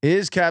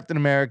 is Captain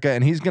America,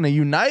 and he's going to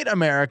unite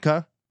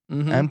America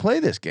and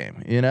play this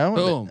game." You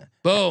know,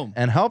 boom,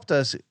 and helped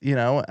us,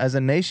 as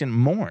a nation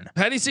mourn.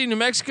 Patty C, New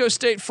Mexico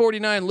State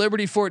 49,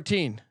 Liberty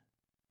 14.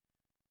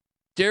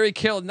 Gary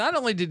Kell, not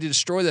only did he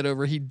destroy that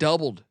over, he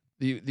doubled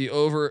the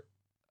over.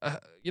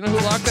 You know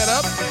who locked that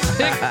up?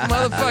 Pick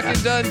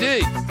motherfucking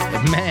Dundee.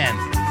 Man,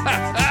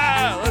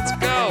 let's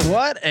go.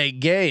 What a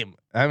game!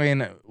 I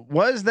mean,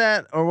 was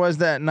that or was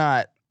that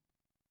not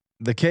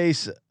the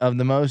case of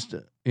the most,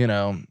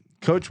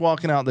 coach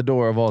walking out the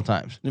door of all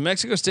times? New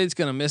Mexico State's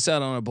gonna miss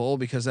out on a bowl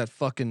because that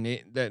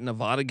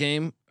Nevada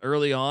game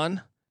early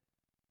on,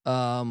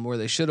 where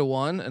they should have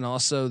won, and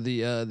also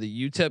the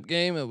UTEP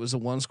game. It was a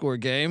 1-score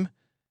game.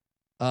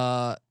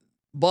 But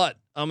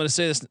I'm gonna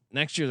say this: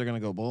 next year they're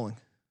gonna go bowling.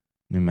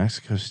 New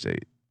Mexico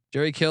State.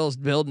 Jerry Kill's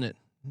building it.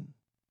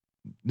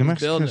 New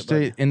Mexico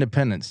State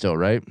independent still,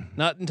 right?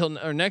 Not until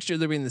next year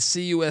they'll be in the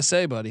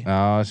CUSA, buddy.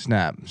 Oh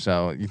snap!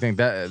 So you think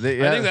that? I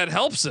think that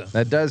helps them.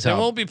 That does help.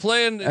 They won't be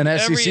playing an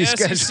every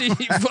SEC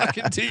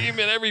fucking team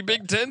and every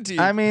Big Ten team.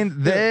 I mean,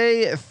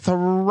 they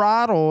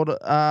throttled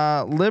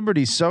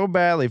Liberty so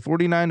badly,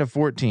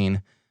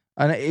 49-14,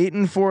 an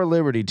 8-4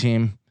 Liberty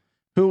team,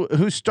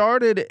 who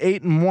started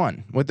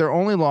 8-1 with their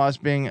only loss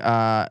being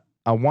a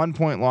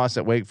 1-point loss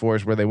at Wake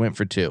Forest, where they went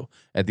for 2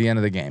 at the end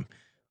of the game.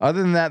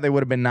 Other than that, they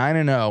would have been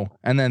 9-0,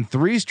 and then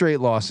 3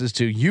 straight losses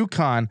to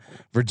UConn,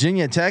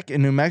 Virginia Tech,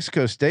 and New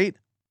Mexico State.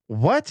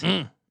 What?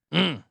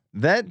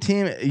 That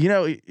team,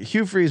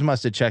 Hugh Freeze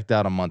must have checked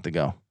out a month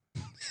ago.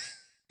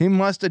 He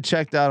must have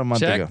checked out a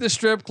month ago. Check the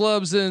strip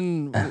clubs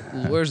in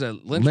where's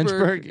that?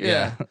 Lynchburg?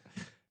 Yeah.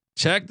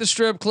 Check the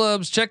strip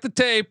clubs. Check the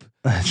tape.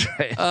 That's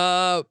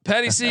right.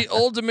 Patty C,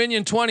 Old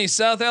Dominion 20,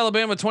 South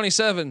Alabama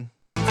 27.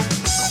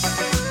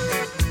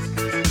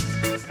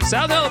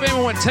 South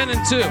Alabama went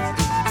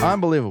 10-2.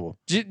 Unbelievable.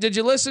 Did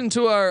you listen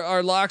to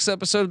our locks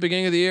episode at the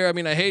beginning of the year? I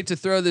mean, I hate to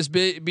throw this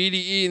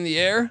BDE in the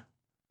air,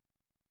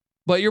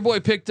 but your boy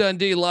picked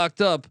Dundee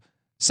locked up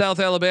South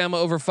Alabama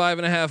over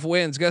 5.5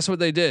 wins. Guess what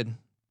they did?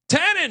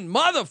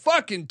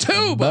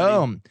 10-2, buddy.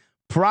 Boom.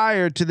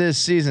 Prior to this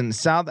season,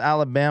 South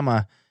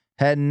Alabama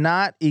had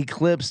not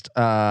eclipsed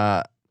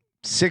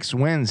 6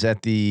 wins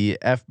at the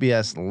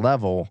FBS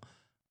level.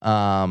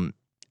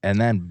 And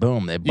then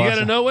boom, they. You got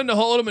to know when to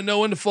hold them and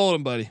know when to fold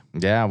them, buddy.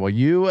 Yeah, well,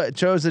 you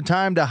chose the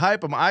time to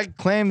hype them. I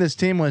claim this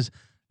team was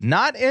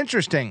not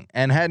interesting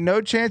and had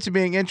no chance of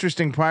being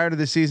interesting prior to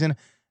the season.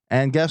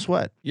 And guess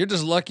what? You're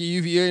just lucky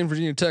UVA and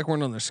Virginia Tech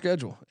weren't on their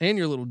schedule, and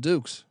your little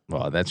Dukes.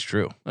 Well, that's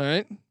true. All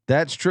right,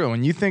 that's true.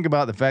 And you think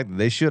about the fact that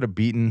they should have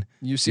beaten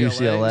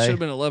UCLA. Should have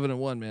been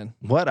 11-1, man.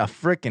 What a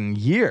freaking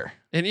year!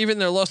 And even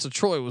their loss to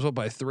Troy was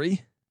by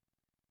 3.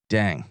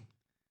 Dang.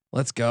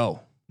 Let's go.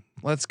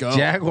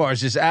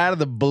 Jaguars just out of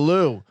the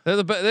blue. They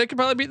could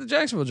probably beat the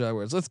Jacksonville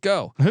Jaguars. Let's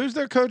go. Who's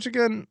their coach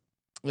again?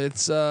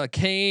 It's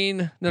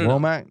Kane. No.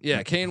 Womack.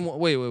 Yeah, Kane.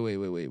 Wait.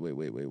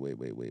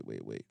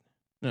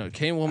 No,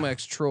 Kane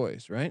Womack's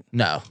Troy's, right?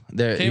 No,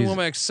 Kane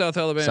Womack's South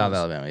Alabama. South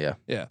Alabama,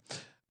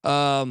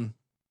 yeah.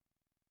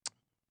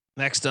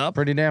 Next up,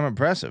 pretty damn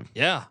impressive.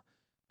 Yeah,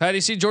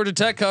 Patty C. Georgia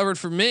Tech covered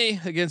for me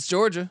against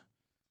Georgia.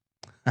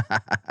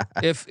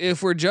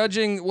 If we're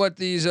judging what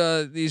these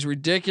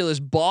ridiculous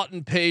bought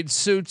and paid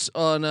suits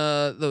on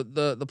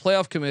the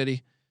playoff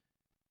committee,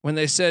 when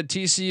they said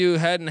TCU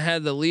hadn't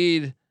had the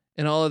lead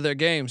in all of their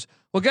games,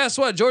 Well, guess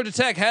what? Georgia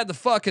Tech had the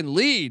fucking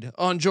lead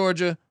on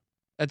Georgia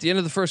at the end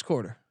of the first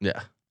quarter.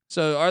 Yeah.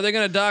 So are they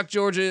going to dock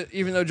Georgia,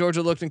 even though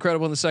Georgia looked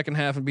incredible in the second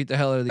half and beat the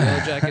hell out of the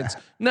Yellow Jackets?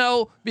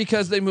 No,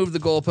 because they move the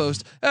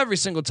goalpost every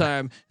single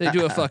time they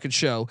do a fucking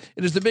show.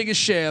 It is the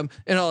biggest sham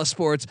in all of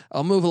sports.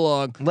 I'll move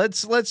along.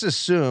 Let's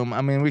assume.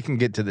 I mean, we can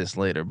get to this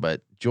later,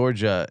 but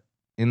Georgia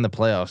in the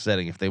playoff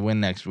setting, if they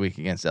win next week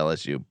against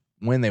LSU,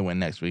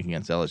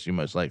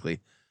 most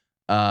likely.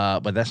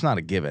 But that's not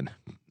a given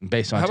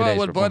based on How today's about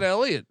what performance. Bud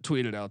Elliott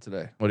tweeted out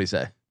today? What do you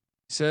say?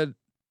 He said,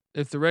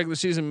 if the regular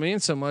season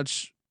means so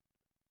much,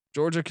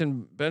 Georgia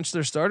can bench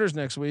their starters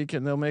next week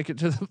and they'll make it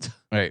to the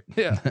Right.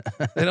 Yeah.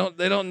 They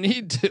don't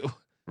need to.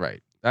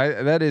 Right.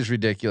 That is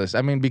ridiculous.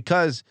 I mean,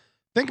 because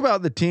think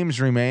about the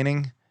teams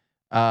remaining.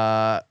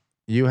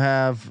 You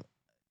have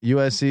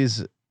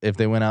USC's if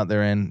they went out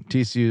there in,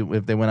 TCU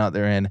if they went out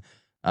there in,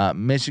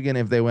 Michigan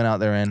if they went out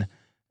there in,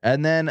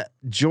 and then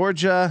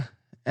Georgia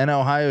and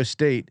Ohio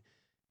State.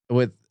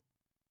 With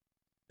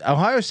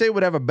Ohio State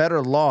would have a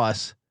better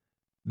loss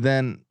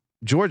than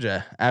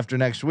Georgia after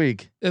next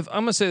week. If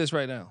I'm gonna say this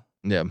right now,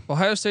 Yeah,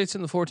 Ohio State's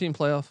in the 14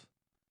 playoff.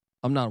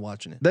 I'm not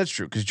watching it. that's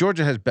true because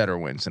Georgia has better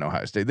wins than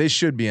Ohio State. They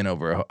should be in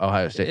over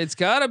Ohio State. It's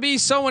got to be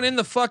someone in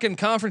the fucking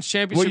conference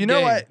championship. Well, you know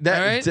game, what? That,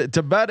 all right?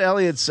 to Bud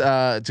Elliott's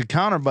to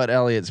counter Bud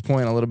Elliott's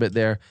point a little bit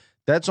there.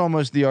 That's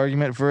almost the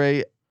argument for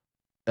a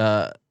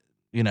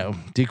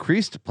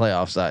decreased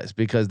playoff size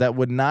because that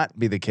would not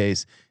be the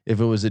case if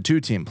it was a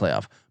 2-team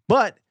playoff.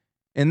 But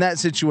in that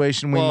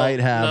situation, we might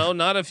have no,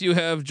 not if you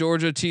have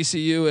Georgia,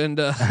 TCU, and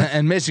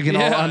and Michigan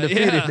all Yeah,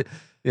 undefeated.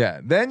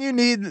 Yeah, then you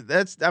need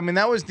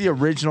that was the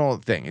original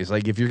thing. Is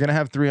like if you're gonna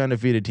have 3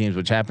 undefeated teams,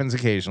 which happens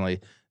occasionally,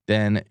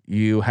 then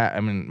you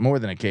have more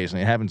than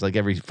occasionally. It happens like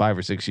every 5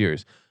 or 6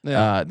 years.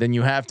 Yeah. Then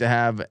you have to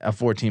have a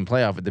 4-team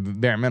playoff at the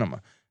bare minimum.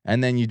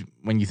 And then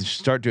when you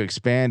start to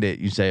expand it,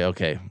 you say,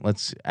 okay,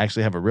 let's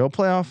actually have a real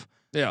playoff.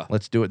 yeah.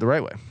 Let's do it the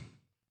right way.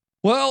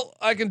 Well,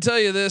 I can tell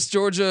you this: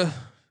 Georgia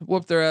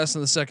whooped their ass in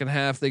the second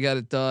half. They got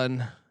it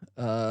done.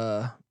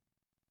 I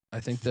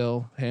think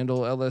they'll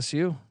handle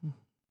LSU.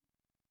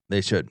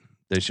 They should.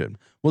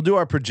 We'll do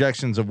our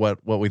projections of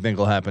what we think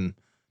will happen,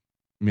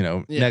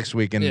 next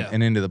week and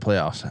into the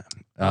playoffs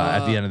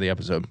at the end of the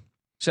episode.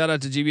 Shout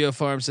out to GBO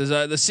Farm says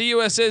the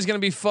CUSA is going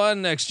to be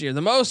fun next year.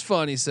 The most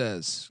fun, he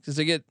says, because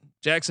they get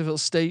Jacksonville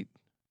State,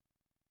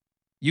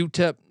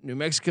 UTEP, New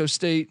Mexico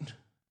State.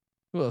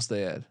 Who else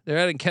they add? They're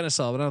adding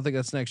Kennesaw, but I don't think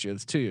that's next year.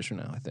 It's 2 years from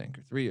now, I think,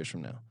 or 3 years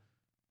from now.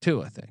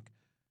 2, I think.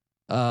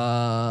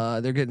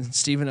 They're getting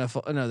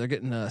they're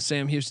getting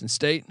Sam Houston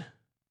State.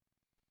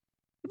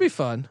 It'll be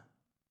fun.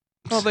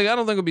 I don't think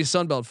it'll be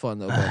Sunbelt fun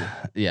though, buddy.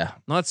 Yeah,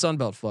 Not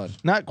Sunbelt fun.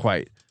 not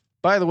quite.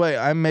 By the way,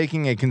 I'm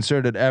making a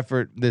concerted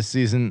effort this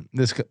season,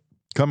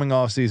 coming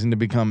off season, to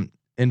become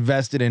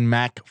invested in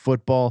MAC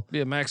football.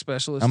 Be a MAC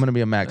specialist. I'm going to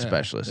be a MAC Yeah,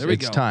 specialist. there we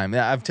It's go. time.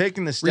 Yeah, I've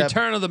taken the step.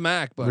 Return of the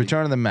MAC, buddy.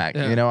 Return of the MAC.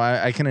 Yeah.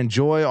 I can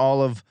enjoy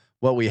all of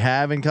what we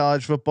have in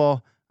college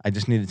football. I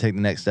just need to take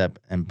the next step,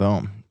 and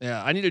boom.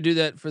 Yeah, I need to do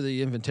that for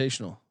the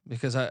Invitational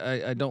because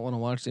I don't want to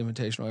watch the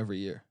Invitational every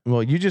year.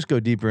 Well, you just go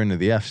deeper into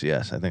the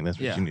FCS. I think that's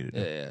what you need to do.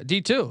 Yeah.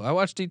 D2. I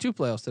watched D2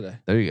 playoffs today.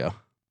 There you go.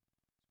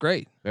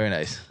 Great. Very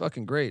nice.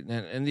 Fucking great.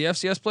 And the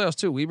FCS playoffs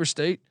too. Weber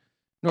State,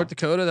 North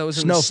Dakota. That was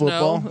in Snow the snow.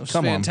 football. It was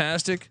Come on.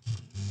 fantastic.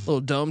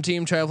 Little dome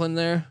team traveling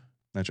there.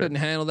 That's right. Couldn't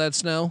handle that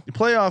snow. The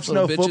playoff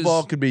Little snow bitches.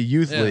 football could be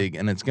youth Yeah. league,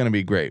 and it's going to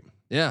be great.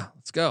 Yeah,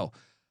 let's go.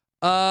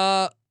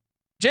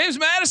 James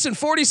Madison,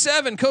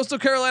 47, Coastal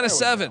Carolina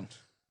 7.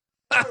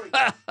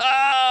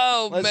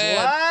 Oh, Let's man.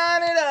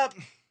 line it up.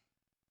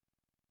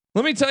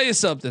 Let me tell you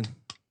something.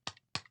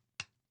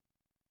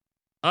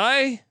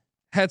 I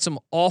had some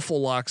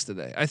awful locks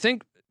today. I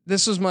think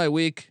this was my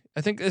week.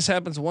 I think this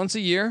happens once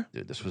a year.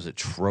 Dude, this was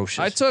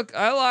atrocious.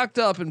 I locked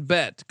up and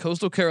bet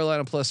Coastal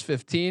Carolina plus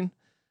 15.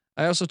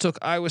 I also took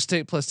Iowa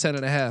State plus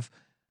 10.5.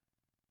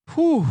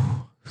 Whew.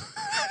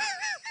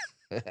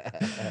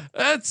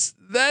 That's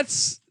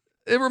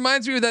it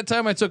reminds me of that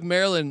time I took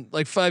Maryland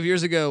like 5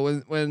 years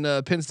ago when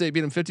Penn State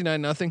beat them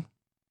 59-0.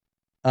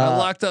 I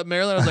locked up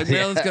Maryland. I was like,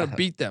 Maryland's gonna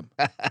beat them.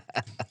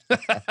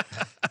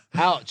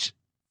 Ouch.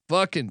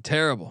 Fucking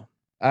terrible.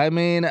 I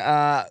mean,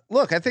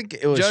 look, I think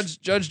it was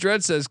Judge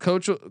Dredd says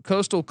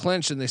Coastal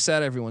clinched and they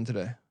sat everyone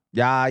today.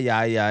 Yeah. You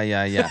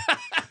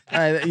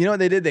know what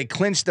they did? They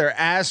clinched their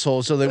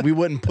asshole so that we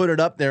wouldn't put it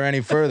up there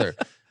any further.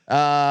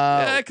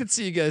 Yeah, I could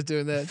see you guys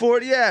doing that.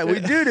 We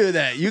do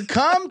that. You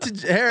come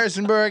to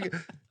Harrisonburg,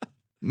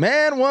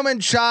 man, woman,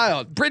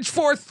 child,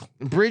 Bridgeforth.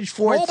 State.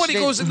 Nobody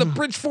goes into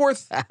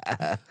Bridgeforth.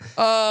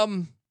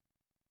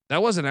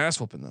 That was an ass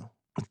whooping though.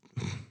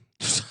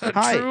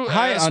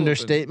 High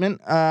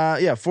understatement.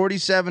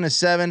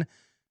 47-7.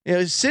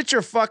 Sit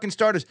your fucking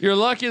starters. You're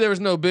lucky there was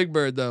no Big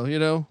Bird though.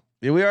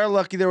 We are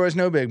lucky there was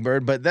no Big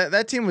Bird, but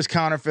that team was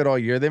counterfeit all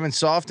year. They've been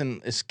soft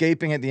and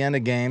escaping at the end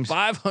of games.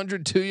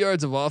 502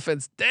 yards of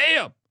offense.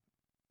 Damn.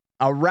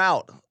 A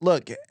route.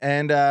 Look,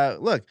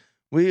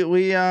 we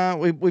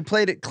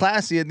played it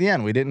classy at the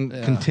end. We didn't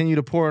continue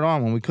to pour it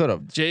on when we could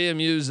have.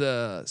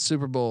 JMU's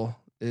Super Bowl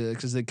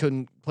because they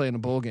couldn't play in a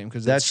bowl game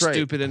because That's right.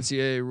 stupid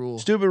NCAA rule.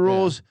 Stupid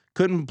rules.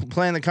 Couldn't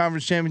play in the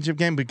conference championship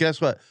game. But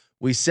guess what?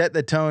 We set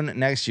the tone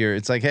next year.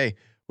 It's like, hey,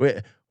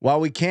 while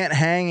we can't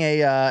hang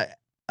a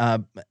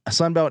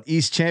Sun Belt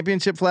East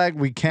championship flag,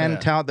 we can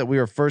tout that we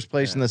were first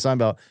place in the Sun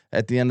Belt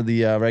at the end of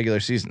the regular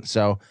season.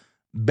 So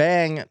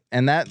bang,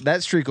 and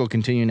that streak will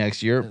continue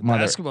next year.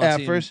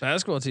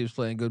 Basketball team's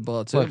playing good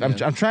ball too. Look,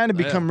 I'm trying to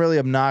become really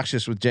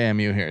obnoxious with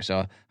JMU here.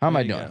 So how am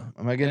I doing?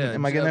 Am I getting?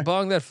 Am I getting there?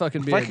 Bong that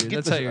fucking beer, dude.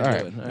 That's how you're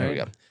doing. There we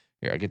go.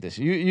 Here, I get this.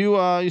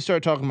 You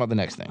start talking about the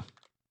next thing.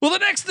 Well, the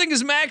next thing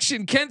is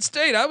Maction. Kent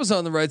State. I was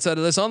on the right side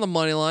of this on the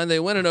money line. They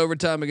win in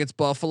overtime against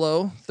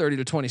Buffalo,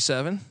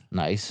 30-27.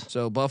 Nice.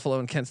 So Buffalo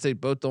and Kent State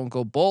both don't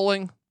go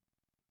bowling,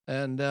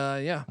 and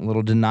a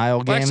little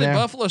denial game actually, there.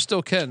 Buffalo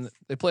still can.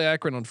 They play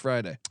Akron on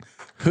Friday.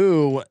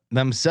 Who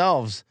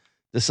themselves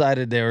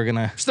decided they were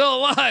gonna still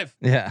alive.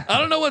 Yeah. I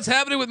don't know what's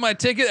happening with my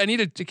ticket. I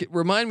need to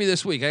remind me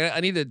this week. I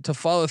needed to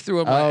follow through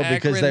on my Akron.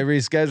 Because they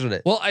rescheduled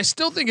it. Well, I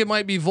still think it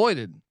might be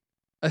voided.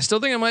 But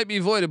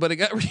it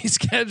got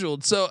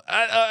rescheduled. So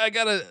I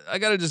gotta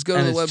just go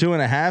to the web.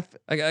 2.5.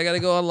 I gotta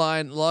go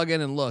online, log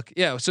in, and look.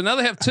 Yeah. So now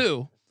they have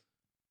 2.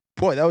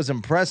 Boy, that was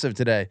impressive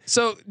today.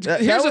 So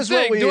here's the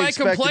thing: do I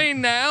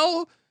complain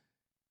now?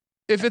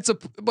 If it's or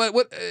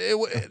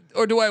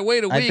do I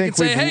wait a week and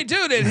say, "Hey,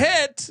 dude, it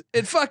hit!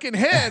 It fucking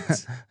hit!"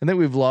 I think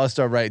we've lost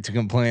our right to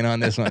complain on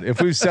this one.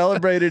 If we've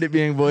celebrated it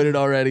being voided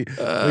already,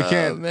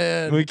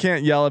 we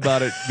can't yell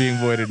about it being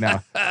voided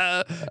now.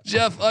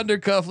 Jeff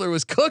Undercuffler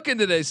was cooking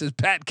today, says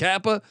Pat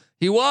Kappa.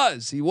 He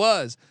was.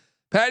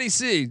 Patty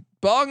C,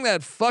 bong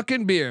that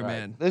fucking beer,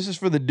 man. This is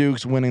for the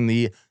Dukes winning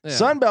the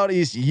Sun Belt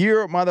East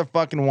year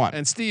motherfucking one.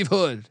 And Steve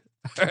Hood.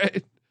 All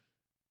right.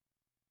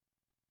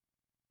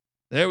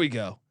 There we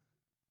go.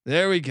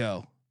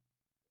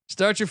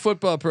 Start your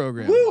football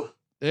program. Woo.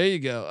 There you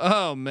go.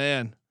 Oh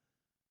man.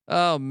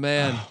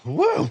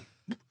 Woo.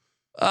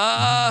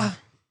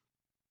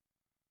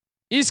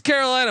 East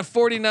Carolina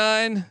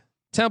 49,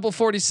 Temple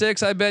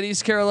 46. I bet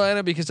East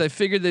Carolina because I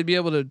figured they'd be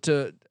able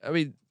to. I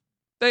mean,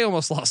 they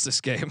almost lost this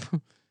game.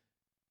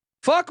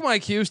 Fuck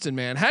Mike Houston,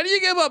 man. How do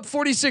you give up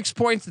 46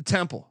 points to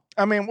Temple?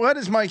 I mean, what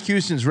is Mike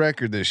Houston's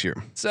record this year?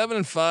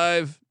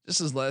 7-5. This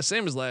is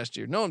same as last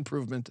year. No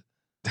improvement.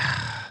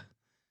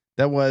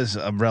 That was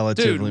a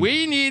relatively. Dude,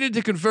 we needed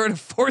to convert a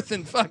 4th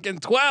and fucking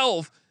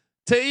 12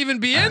 to even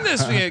be in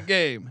this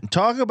game.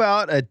 Talk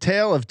about a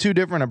tale of two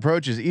different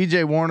approaches.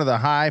 EJ Warner, the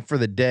high for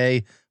the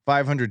day,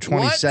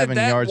 527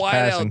 yards passing. What did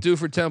that wideout do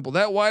for Temple?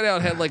 That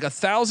wideout had like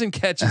 1,000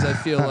 catches. I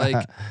feel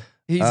like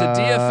he's a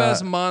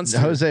DFS monster.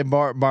 Jose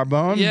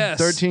Barbone, yes,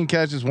 13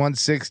 catches,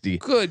 160.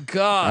 Good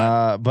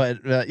God.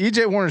 But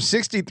EJ Warner,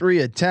 63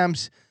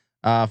 attempts,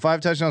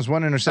 5 touchdowns,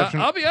 1 interception.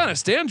 I'll be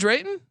honest, Dan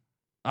Drayton,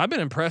 I've been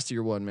impressed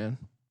year one, man.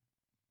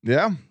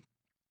 Yeah.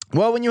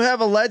 Well, when you have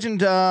a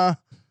legend,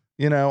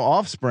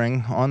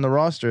 offspring on the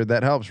roster,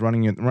 that helps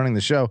running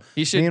the show.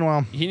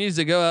 Meanwhile, he needs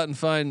to go out and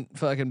find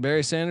fucking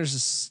Barry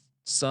Sanders'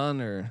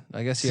 son, or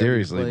I guess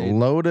seriously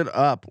loaded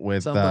up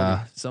with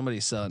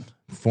somebody's son,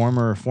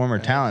 former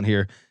Talent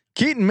here.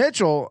 Keaton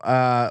Mitchell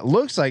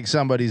looks like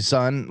somebody's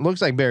son.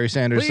 Looks like Barry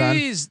Sanders' son.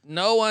 Please,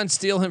 no one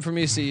steal him from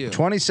ECU.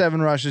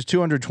 27 rushes,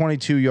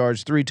 222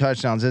 yards, 3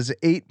 touchdowns. That's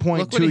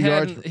 8.2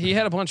 yards. He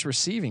had a bunch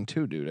receiving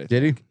too, dude.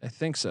 Did he? I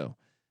think so.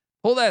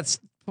 Pull that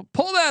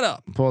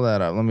up. Pull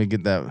that up. Let me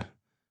get that.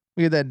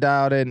 We get that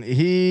dialed in.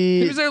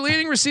 He was their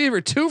leading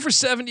receiver, 2 for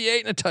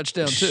 78 and a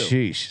touchdown too.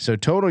 Sheesh. So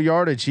total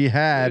yardage he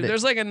had. Dude,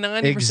 there's like a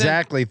 90%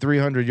 exactly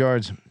 300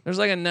 yards. There's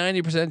like a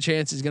 90%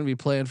 chance he's going to be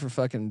playing for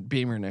fucking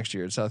Beamer next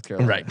year in South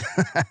Carolina. Right.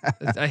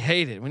 I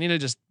hate it. We need to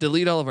just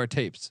delete all of our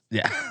tapes.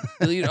 Yeah.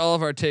 Delete all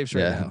of our tapes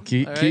right now.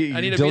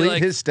 I need to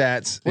delete his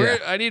stats.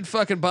 I need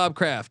fucking Bob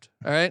Kraft.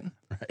 All right.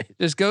 Right.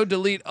 Just go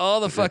delete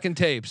all the fucking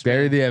tapes.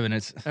 Bury the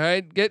evidence. All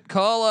right.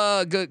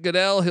 Call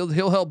Goodell.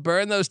 He'll help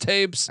burn those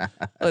tapes.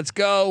 Let's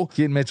go.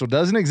 Keaton Mitchell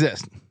doesn't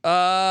exist.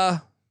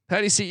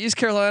 Patty C, East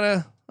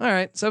Carolina. All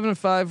right,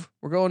 7-5.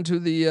 We're going to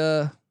the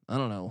I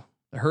don't know,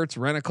 the Hertz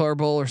Rent-A-Car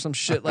Bowl or some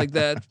shit like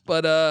that.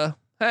 But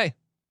hey,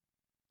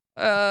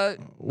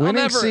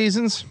 winning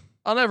seasons.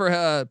 I'll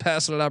never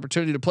pass on an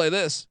opportunity to play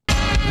this.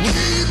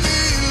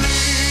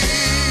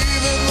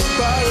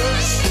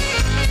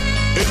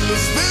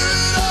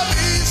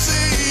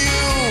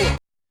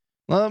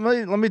 Well,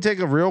 let me take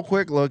a real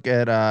quick look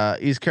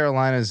at East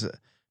Carolina's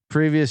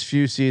previous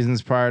few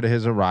seasons prior to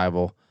his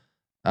arrival.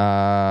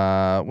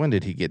 When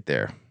did he get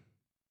there?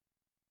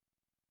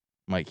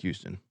 Mike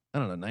Houston. I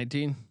don't know,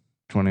 19?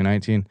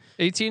 2019.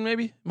 18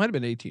 maybe? Might have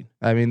been 18.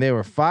 I mean, they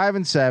were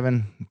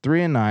 5-7,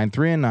 3-9,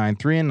 3-9,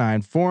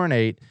 3-9,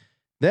 4-8.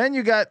 Then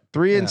you got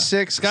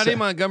 3-6. Scotty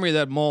Montgomery,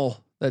 that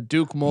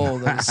Duke mole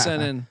that was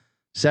sent in.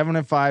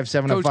 7-5,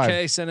 7-5. Coach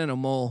K sent in a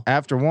mole.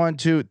 After 1,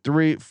 2,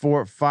 3,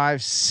 4,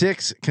 5,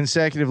 6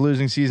 consecutive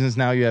losing seasons,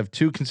 now you have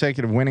 2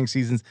 consecutive winning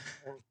seasons.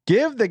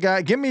 Give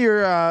me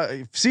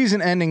your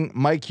season-ending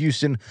Mike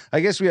Houston. I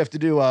guess we have to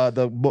do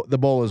the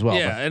bowl as well.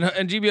 Yeah,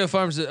 and GBO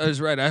Farms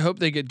is right. I hope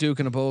they get Duke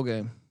in a bowl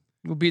game.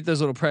 We'll beat those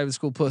little private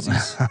school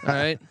pussies. All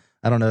right.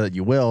 I don't know that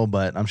you will,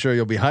 but I'm sure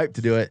you'll be hyped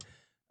to do it.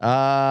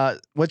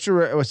 What's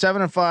your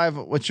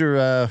 7-5? What's your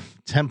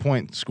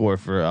 10-point score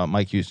for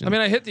Mike Houston? I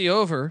mean, I hit the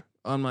over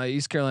on my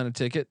East Carolina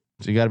ticket.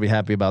 So you got to be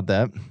happy about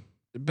that.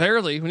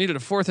 Barely. We needed a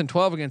 4th and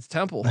 12 against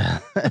Temple.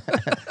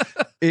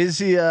 Is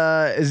he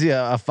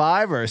a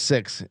 5 or a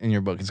 6 in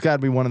your book? It's got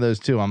to be one of those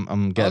two.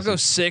 I'm guessing. I'll go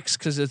 6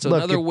 because it's Look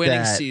another at winning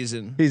that.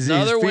 season. He's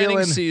Another winning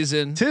feeling-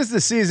 season. 'Tis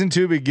the season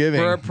to be giving.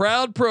 We're a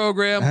proud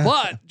program,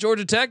 but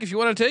Georgia Tech, if you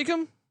want to take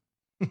them,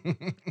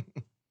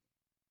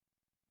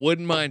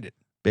 wouldn't mind it.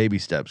 Baby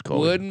steps, Cole.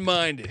 Wouldn't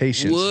mind it.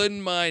 Patience.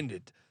 Wouldn't mind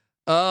it.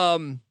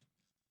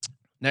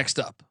 Next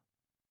up.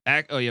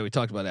 We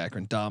talked about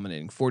Akron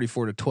dominating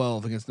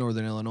 44-12 against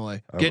Northern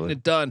Illinois, getting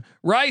it done.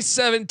 Rice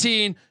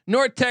 17,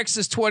 North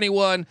Texas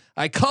 21.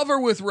 I cover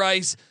with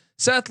Rice.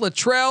 Seth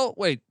Luttrell.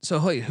 Who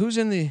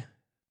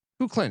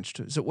clinched?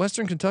 Is it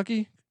Western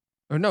Kentucky?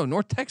 Or no,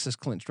 North Texas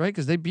clinched, right?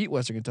 Because they beat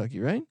Western Kentucky,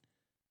 right?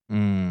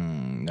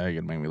 Now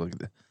you're gonna make me look at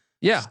the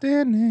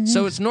standings.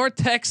 So it's North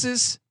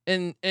Texas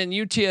and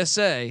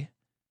UTSA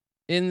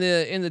in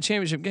the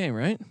championship game,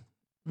 right?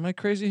 Am I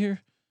crazy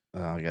here?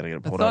 Oh, I gotta get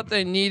it pulled I thought up.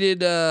 they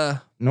needed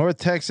North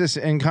Texas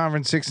in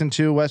conference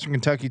 6-2. Western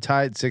Kentucky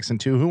tied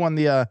 6-2. Who won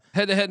the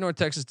head-to-head. North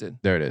Texas did.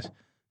 There it is.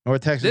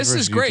 North Texas. This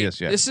versus is great.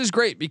 UTSA. This is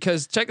great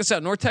because check this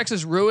out. North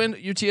Texas ruined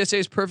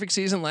UTSA's perfect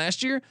season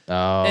last year,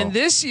 Oh. and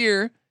this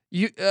year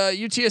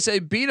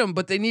UTSA beat them,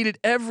 but they needed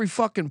every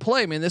fucking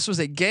play. Man, this was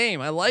a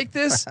game. I like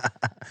this.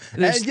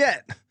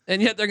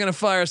 And yet they're going to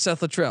fire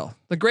Seth Luttrell.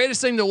 The greatest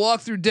thing to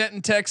walk through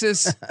Denton,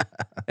 Texas.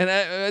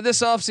 And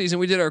this offseason,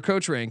 we did our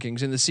coach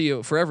rankings in the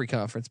CU for every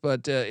conference,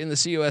 but in the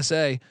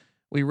CUSA,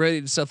 we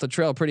rated Seth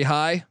Luttrell pretty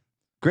high.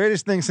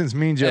 Greatest thing since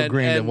Mean Joe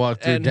Green that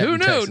walked through. And Denton, who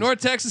knew? Texas.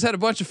 North Texas had a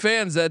bunch of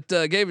fans that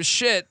gave a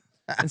shit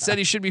and said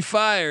he should be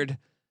fired.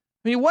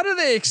 I mean, what do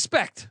they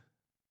expect?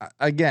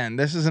 Again,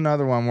 this is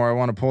another one where I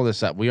want to pull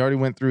this up. We already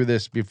went through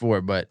this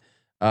before, but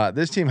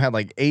this team had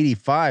like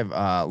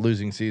 85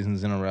 losing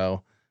seasons in a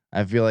row.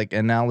 I feel like,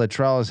 and now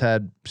Luttrell has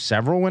had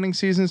several winning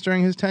seasons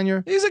during his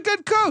tenure. He's a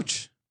good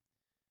coach.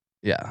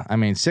 Yeah, I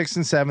mean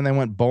 6-7. They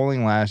went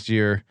bowling last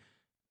year.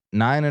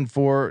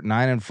 9-4,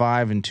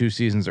 9-5 in 2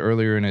 seasons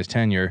earlier in his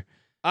tenure.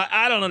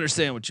 I don't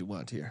understand what you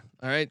want here.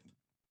 All right.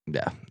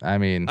 Yeah, I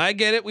mean, I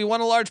get it. We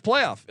won a large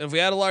playoff. If we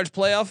had a large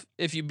playoff,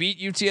 if you beat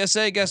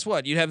UTSA, guess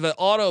what? You'd have an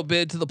auto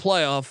bid to the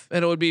playoff,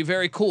 and it would be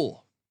very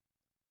cool.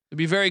 It'd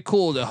be very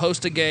cool to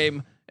host a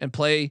game and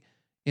play,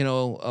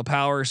 a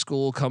power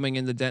school coming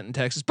into Denton,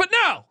 Texas. But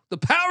no, the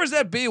powers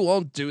that be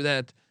won't do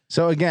that.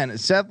 So again,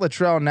 Seth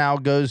Luttrell now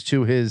goes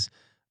to his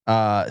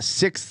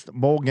 6th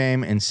bowl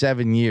game in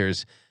 7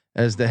 years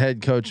as the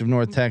head coach of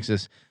North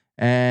Texas.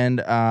 And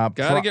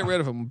gotta get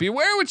rid of him.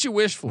 Beware what you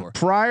wish for.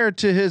 Prior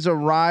to his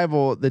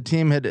arrival, the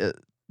team had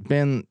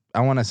been, I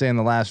want to say, in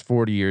the last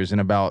 40 years in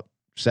about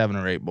 7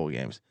 or 8 bowl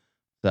games.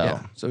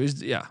 So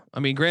he's I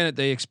mean, granted,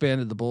 they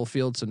expanded the bowl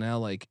field, so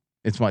now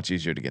it's much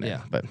easier to get in.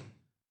 But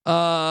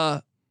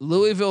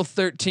Louisville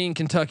 13,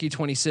 Kentucky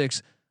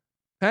 26.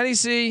 Patty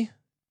C,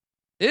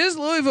 is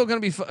Louisville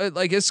going to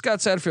be is Scott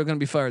Satterfield going to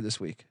be fired this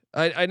week?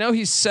 I know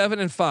he's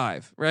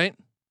 7-5, right?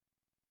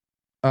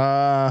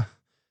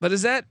 But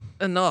is that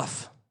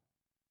enough?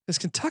 Because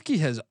Kentucky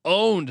has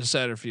owned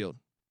Satterfield.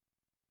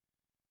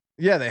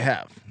 Yeah, they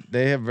have.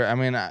 They have. I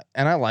mean, I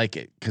like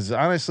it because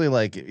honestly,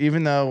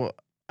 even though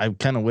I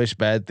kind of wish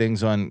bad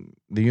things on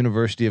the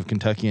University of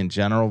Kentucky in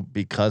general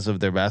because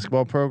of their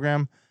basketball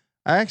program,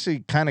 I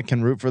actually kind of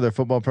can root for their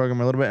football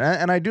program a little bit,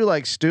 and I do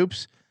like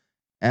Stoops,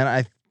 and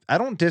I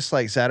don't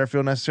dislike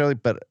Satterfield necessarily,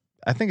 but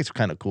I think it's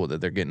kind of cool that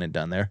they're getting it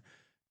done there.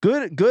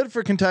 Good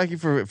for Kentucky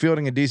for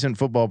fielding a decent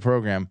football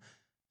program.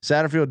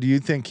 Satterfield, do you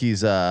think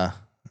he's out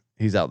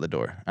the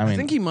door? I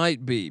think he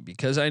might be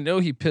because I know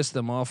he pissed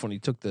them off when he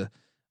took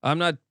I'm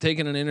not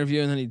taking an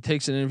interview, and then he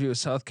takes an interview with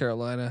South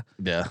Carolina.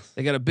 Yeah,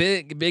 they got a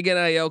big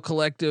NIL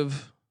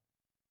collective.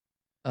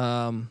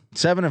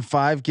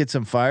 7-5 gets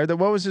him fired.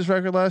 What was his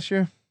record last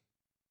year?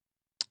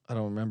 I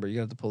don't remember.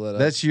 You got to pull that up.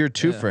 That's year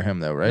 2 for him,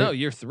 though, right? No,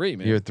 year 3,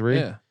 man. Year 3.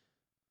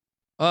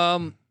 Yeah.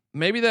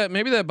 Maybe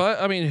that.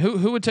 But I mean,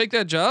 who would take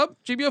that job?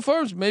 GBO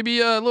Farms. Maybe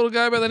a little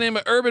guy by the name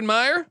of Urban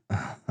Meyer.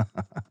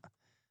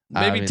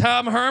 Maybe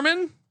Tom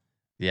Herman.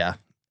 Yeah,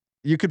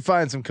 you could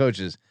find some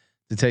coaches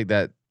to take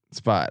that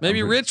spot.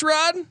 Maybe Rich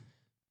Rod.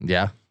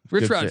 Yeah,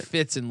 Rich Rod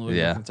fits in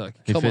Louisville, Kentucky.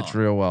 He fits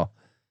real well.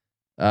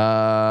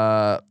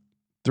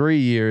 3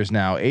 years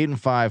now, 8-5,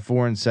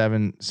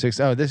 4-7, 6.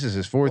 Oh, this is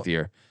his 4th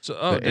year. So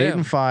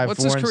 8-5,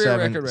 What's his career 4-7,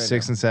 record right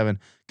 6-7.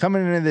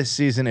 Coming into this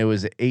season, it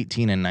was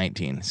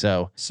 18-19.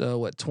 So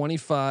what?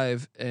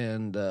 25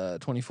 and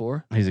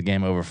 24. He's a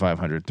game over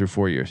 500 through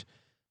 4 years.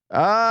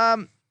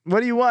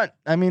 What do you want?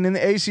 I mean, in the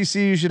ACC,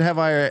 you should have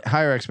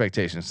higher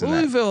expectations than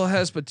Louisville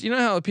has, but you know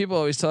how people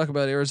always talk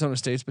about Arizona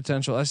State's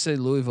potential. I say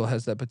Louisville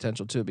has that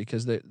potential too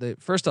because they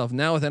first off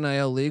now with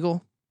NIL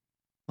legal,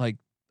 I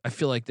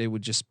feel like they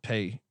would just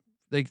pay.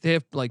 They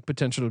have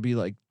potential to be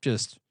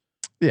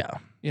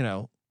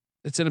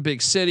it's in a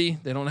big city.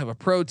 They don't have a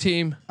pro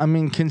team. I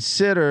mean,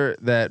 consider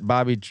that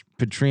Bobby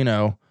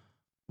Petrino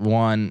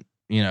won,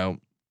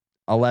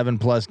 11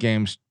 plus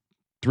games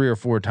 3 or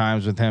 4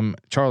 times with him.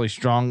 Charlie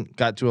Strong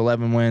got to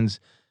 11 wins.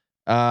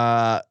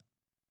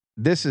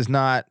 This is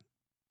not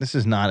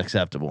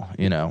acceptable.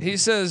 You know, He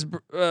says,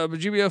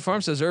 GBO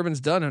Farm says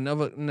Urban's done.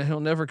 He'll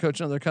never coach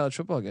another college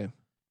football game.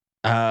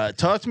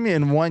 talk to me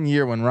in 1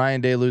 year when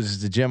Ryan Day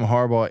loses to Jim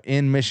Harbaugh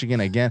in Michigan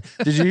again.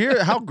 Did you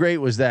hear how great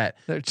was that?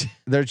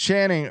 They're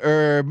chanting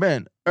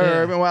Urban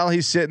while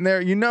he's sitting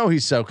there. You know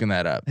he's soaking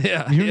that up.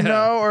 You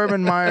know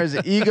Urban Meyer's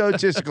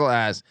egotistical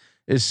ass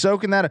is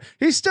soaking that up.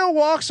 He still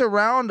walks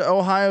around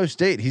Ohio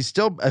State. He's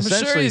still essentially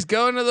I'm sure he's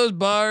going to those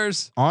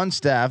bars on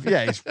staff.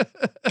 Yeah, he's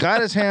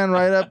got his hand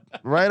right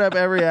up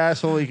every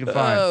asshole he can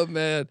find. Oh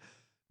man.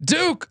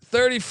 Duke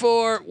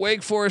 34,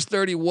 Wake Forest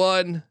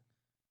 31.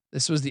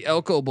 This was the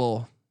Elko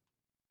Bowl.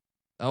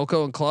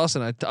 Elko and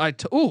Clausen.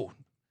 Ooh.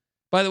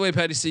 By the way,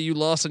 Patty C, you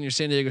lost on your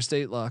San Diego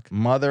State lock.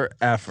 Mother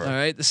effer. All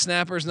right, the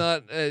snapper's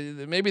not.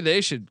 Maybe they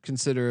should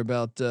consider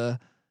about. But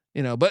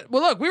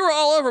look, we were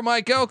all over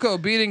Mike Elko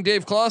beating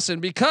Dave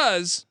Clausen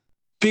because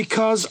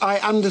I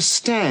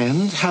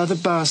understand how the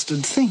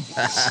bastard thinks.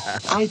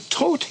 I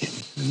taught him.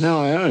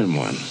 Now I own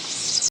one.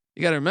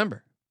 you got to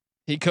remember,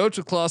 he coached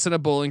with Clausen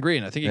at Bowling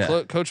Green. I think he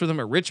coached with him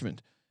at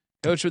Richmond.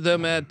 Coached with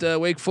them at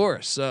Wake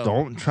Forest. So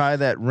don't try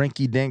that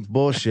rinky dink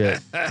bullshit.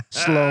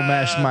 Slow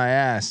mash my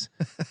ass.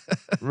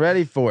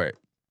 Ready for it.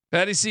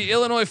 Patty C,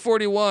 Illinois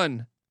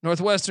 41,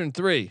 Northwestern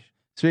 3.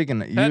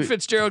 Speaking of Pat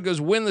Fitzgerald goes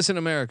winless in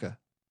America.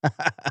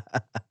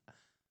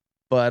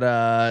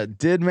 But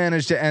did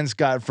manage to end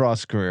Scott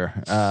Frost's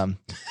career.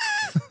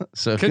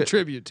 So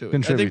contribute to it.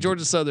 I think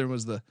Georgia Southern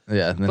was the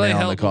nail in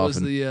the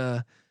coffin.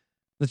 Was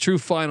the true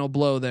final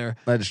blow there.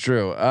 That's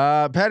true.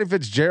 Patty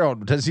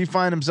Fitzgerald, does he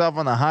find himself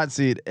on the hot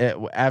seat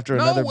after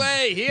another? No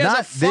way. He has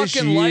a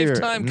fucking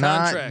lifetime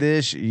contract. Not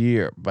this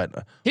year,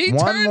 but he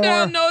turned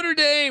down Notre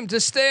Dame to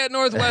stay at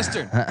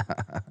Northwestern.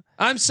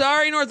 I'm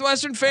sorry,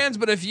 Northwestern fans,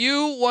 but if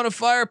you want to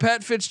fire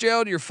Pat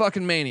Fitzgerald, you're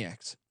fucking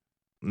maniacs.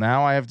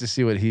 Now I have to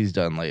see what he's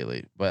done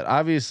lately. But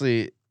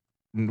obviously,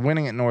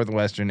 winning at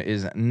Northwestern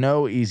is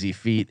no easy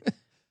feat.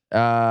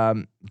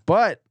 But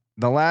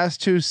the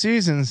last 2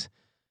 seasons,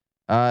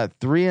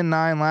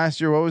 3-9 last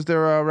year. What was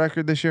their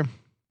record this year?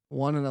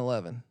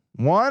 1-11.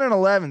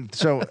 1-11.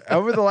 So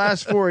over the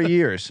last 4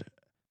 years,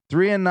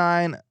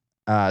 3-9,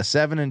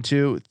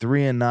 7-2, 3-9,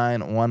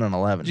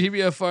 1-11.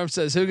 GBF Farm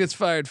says, who gets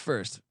fired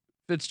first,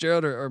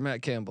 Fitzgerald or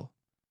Matt Campbell?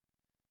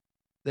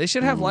 They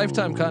should have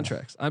lifetime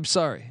contracts. I'm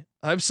sorry.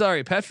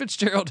 Pat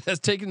Fitzgerald has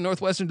taken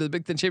Northwestern to the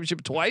Big Ten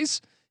championship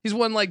twice. He's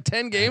won like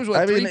 10 games.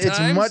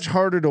 It's much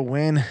harder to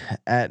win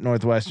at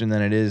Northwestern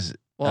than it is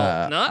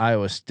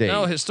Iowa State.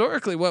 No,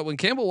 historically, when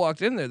Campbell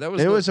walked in there, that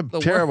was a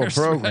terrible worst,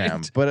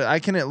 program. Right? But I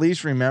can at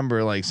least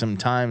remember like some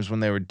times when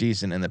they were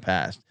decent in the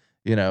past.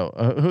 You know,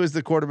 who is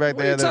the quarterback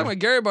they had? Talking about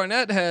Gary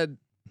Barnett had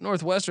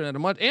Northwestern at a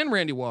much, and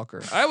Randy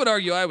Walker. I would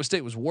argue Iowa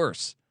State was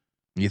worse.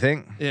 You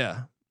think?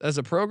 Yeah, as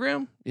a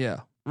program,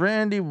 yeah.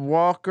 Randy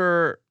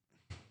Walker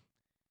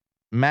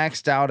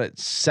maxed out at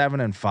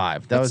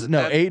 7-5. That was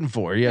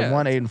 8-4. Yeah,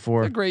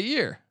 8-4. A great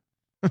year.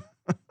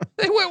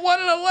 They went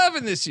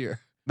 1-11 this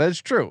year. That's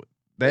true.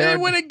 They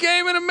didn't win a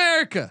game in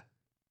America.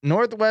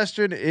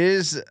 Northwestern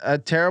is a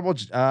terrible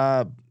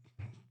job,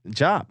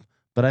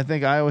 but I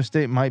think Iowa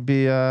State might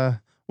be.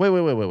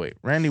 Wait.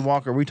 Randy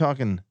Walker. We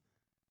talking?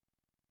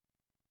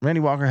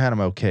 Randy Walker had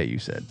him okay. You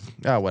said.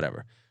 Oh,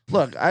 whatever.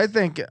 Look, I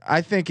think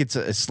it's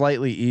a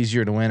slightly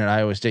easier to win at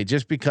Iowa State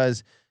just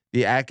because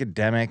the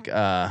academic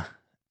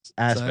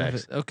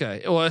aspects.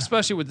 Okay. Well,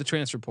 especially with the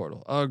transfer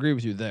portal. I'll agree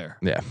with you there.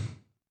 Yeah.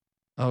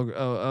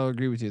 I'll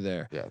agree with you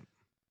there. Yeah.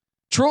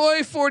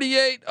 Troy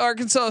 48,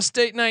 Arkansas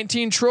State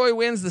 19. Troy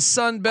wins the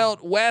Sun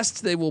Belt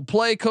West. They will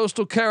play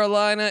Coastal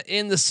Carolina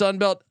in the Sun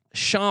Belt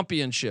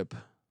Championship.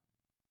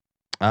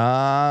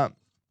 What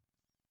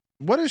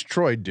does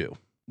Troy do?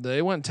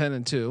 They went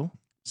 10-2.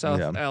 South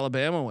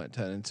Alabama went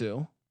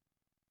 10-2.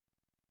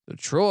 So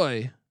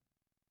Troy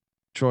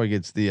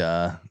gets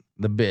the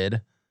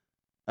bid.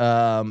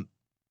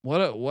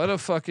 What a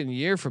fucking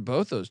year for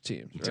both those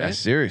teams, right? Yeah,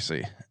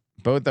 seriously.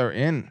 Both are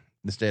in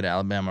the state of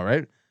Alabama,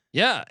 right?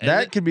 Yeah.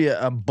 That could be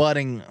a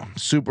budding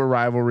super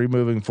rivalry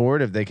moving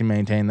forward if they can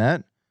maintain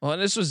that. Well,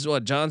 and this was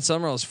John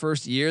Summerall's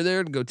first year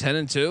there to go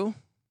 10-2.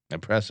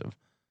 Impressive.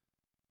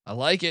 I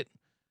like it.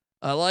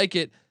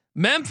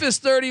 Memphis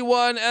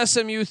 31,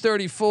 SMU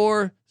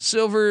 34.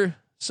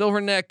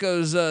 Silverneck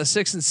goes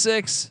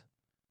 6-6.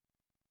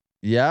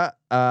 Yeah.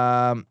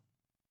 I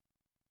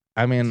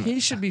mean, he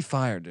should be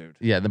fired, dude.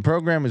 Yeah, the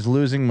program is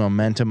losing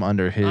momentum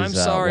under his. I'm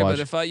sorry, but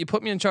if you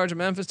put me in charge of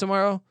Memphis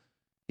tomorrow,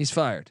 he's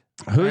fired.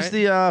 Who's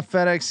the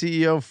FedEx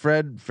CEO?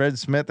 Fred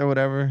Smith or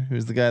whatever?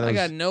 Who's the guy that I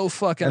got no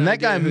fucking. And that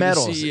idea guy who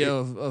meddles. The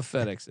CEO of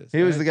FedEx is.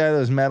 He was the guy that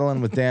was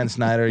meddling with Dan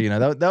Snyder. You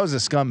know that was a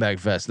scumbag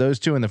fest. Those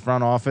two in the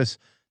front office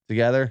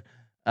together.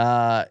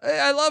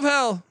 I love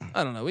how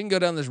I don't know. We can go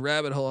down this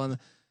rabbit hole.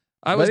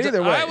 I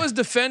was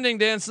defending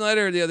Dan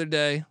Snyder the other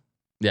day.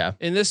 Yeah.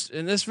 In this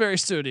very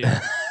studio.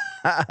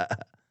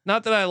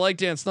 Not that I like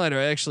Dan Snyder.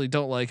 I actually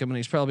don't like him, and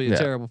he's probably a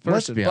terrible person.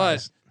 Let's be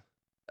honest.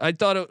 I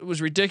thought it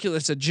was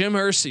ridiculous that Jim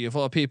Irsay, of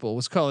all people,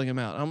 was calling him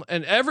out.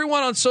 And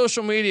everyone on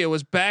social media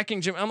was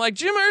backing Jim. I'm like,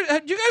 Jim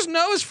Irsay, do you guys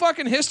know his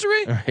fucking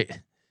history?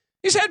 Right.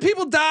 He's had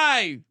people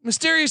die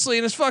mysteriously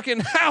in his fucking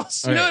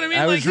house. You know what I mean?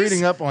 I was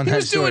reading up on that. He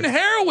was doing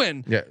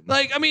heroin. Yeah.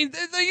 Like, I mean,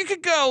 you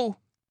could go.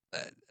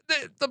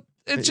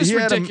 It's just he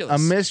had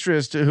ridiculous. a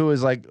mistress who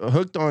was like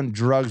hooked on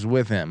drugs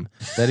with him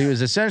that he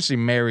was essentially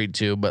married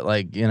to, but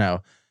like, you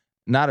know,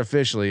 not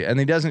officially. And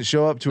he doesn't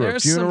show up to her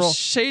There's funeral. some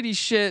shady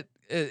shit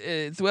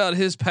throughout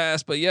his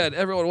past, but yeah,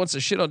 everyone wants to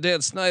shit on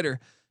Dan Snyder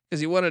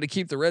because he wanted to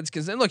keep the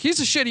Redskins. And look, he's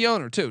a shitty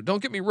owner too.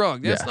 Don't get me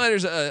wrong. Dan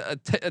Snyder's a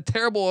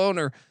terrible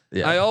owner.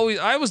 Yeah.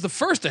 I was the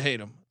first to hate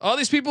him. All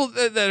these people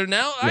that are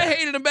now, I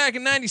hated him back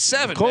in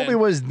 '97. Colby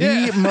was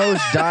the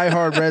most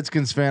diehard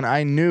Redskins fan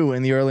I knew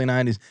in the early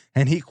 '90s,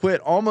 and he quit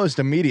almost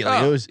immediately.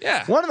 It was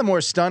one of the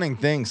more stunning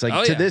things,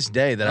 like to this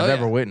day, that I've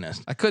ever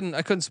witnessed. I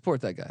couldn't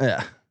support that guy.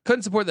 Yeah,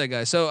 couldn't support that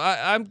guy. So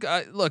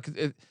look,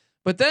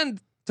 but then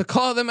to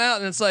call them out,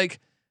 and it's like,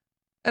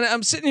 and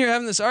I'm sitting here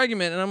having this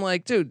argument, and I'm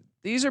like, dude,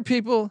 these are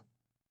people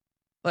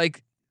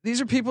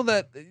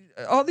that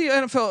all the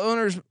NFL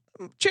owners,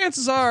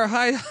 chances are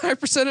high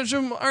percentage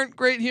of them aren't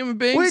great human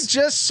beings. We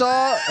just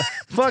saw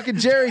fucking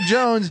Jerry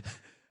Jones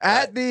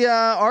at the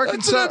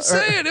Arkansas. That's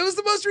what I'm saying. It was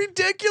the most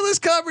ridiculous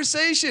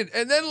conversation.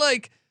 And then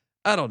like,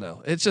 I don't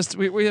know. It's just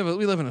we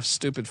live in a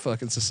stupid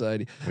fucking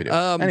society. We do.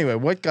 Anyway,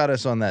 what got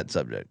us on that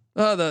subject?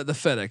 Oh, the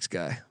FedEx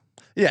guy.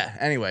 Yeah.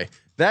 Anyway,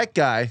 that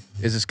guy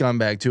is a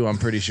scumbag too. I'm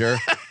pretty sure.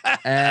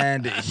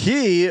 And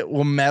he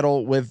will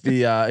meddle with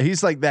the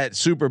he's like that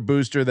super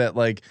booster that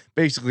like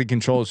basically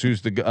controls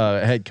who's the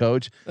head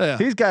coach. Yeah.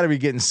 He's got to be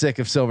getting sick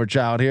of Silver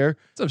Child here.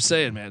 That's what I'm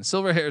saying, man.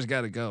 Silver hair's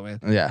got to go, man.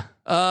 Yeah.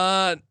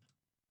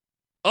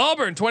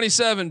 Auburn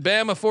 27,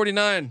 Bama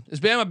 49. Is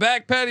Bama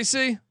back, Patty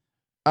C? Nick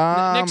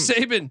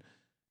Saban.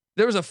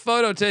 There was a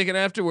photo taken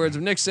afterwards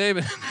of Nick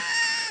Saban.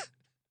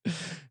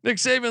 Nick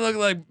Saban looked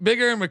like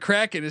bigger and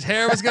McCracken. His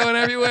hair was going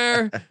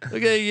everywhere.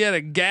 Look at he had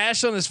a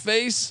gash on his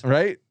face.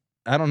 Right.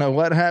 I don't know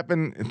what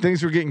happened.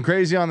 Things were getting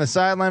crazy on the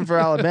sideline for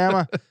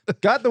Alabama.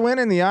 Got the win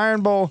in the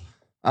Iron Bowl.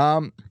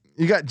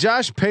 You got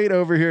Josh Pate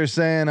over here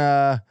saying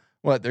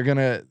what they're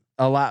gonna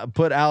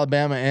put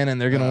Alabama in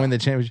and they're gonna win the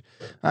championship.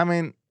 I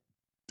mean,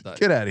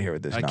 get out of here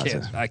with this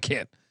nonsense. I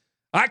can't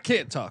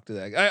talk to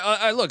that guy.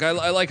 I look.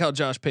 I like how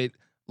Josh Pate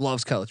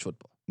loves college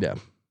football. Yeah,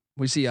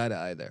 we see eye to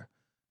eye there.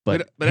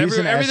 But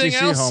everything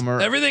SEC else,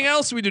 homer. everything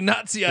else, we do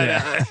not see eye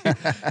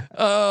to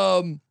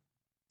eye.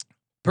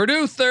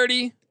 Purdue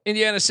 30.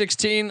 Indiana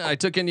 16. I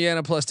took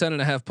Indiana plus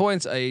 10.5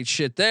 points. I ate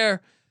shit there.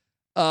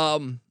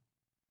 Shout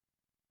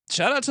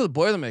out to the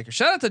Boilermaker.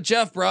 Shout out to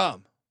Jeff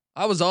Brom.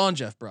 I was on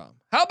Jeff Brom.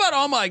 How about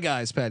all my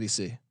guys, Patty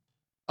C?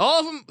 All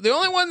of them. The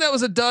only one that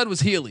was a dud was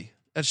Healy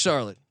at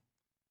Charlotte.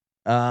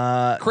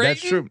 Creighton,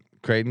 that's true.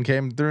 Creighton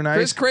came through nice.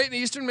 Chris Creighton,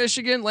 Eastern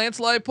Michigan. Lance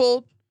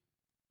Leipold.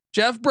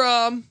 Jeff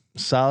Brom.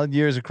 Solid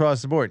years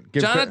across the board.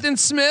 Jonathan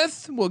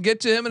Smith. We'll get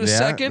to him in a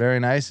second. Very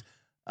nice.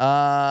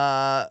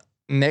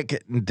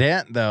 Nick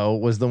Dent though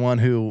was the one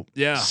who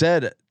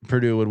said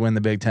Purdue would win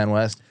the Big Ten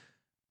West.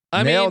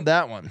 Nailed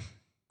that one.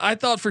 I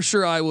thought for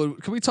sure I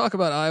would. Can we talk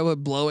about Iowa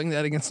blowing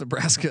that against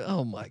Nebraska?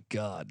 Oh my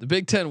God, the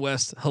Big Ten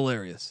West,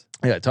 hilarious.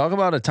 Yeah, talk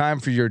about a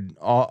time for your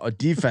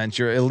defense,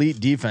 your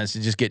elite defense,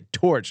 to just get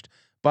torched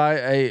by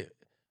a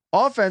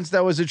offense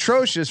that was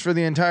atrocious for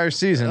the entire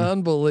season.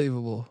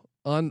 Unbelievable,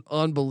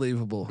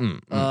 unbelievable.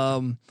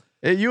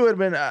 You would have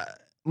been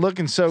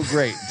looking so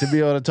great to be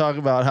able to talk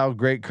about how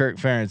great Kirk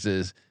Ferentz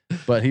is.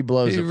 But he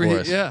blows it for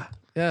us.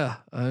 Yeah.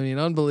 I mean,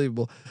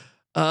 unbelievable.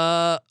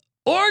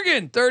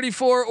 Oregon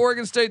 34,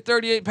 Oregon State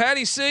 38.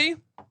 Patty C.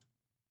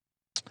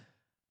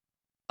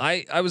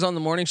 I was on the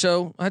morning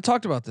show. I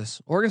talked about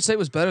this. Oregon State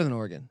was better than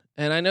Oregon,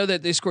 and I know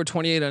that they scored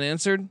 28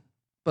 unanswered.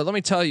 But let me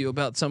tell you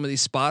about some of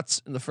these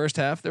spots in the first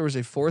half. There was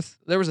a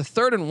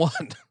 3rd and 1.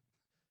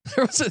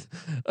 There was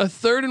a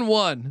 3rd and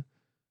 1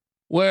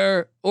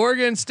 where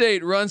Oregon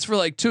State runs for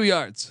like 2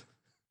 yards,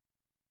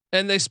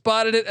 and they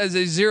spotted it as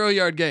a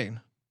 0-yard gain.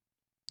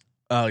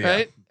 Oh yeah,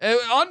 right?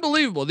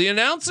 Unbelievable. The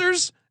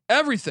announcers,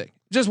 everything.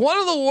 Just one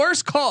of the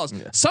worst calls.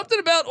 Yeah. Something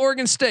about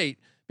Oregon State,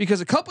 because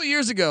a couple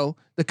years ago,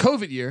 the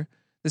COVID year,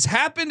 this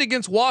happened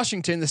against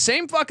Washington. The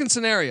same fucking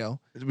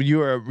scenario.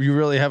 You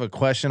really have a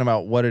question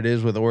about what it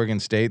is with Oregon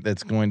State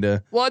that's going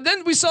to? Well,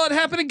 then we saw it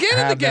happen again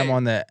in the game. Them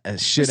on the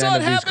shit end of these calls. We saw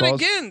it happen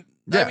again.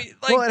 Yeah. I mean,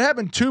 well, it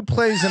happened 2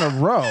 plays in a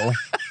row.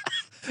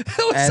 It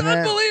was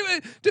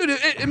unbelievable,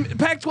 dude.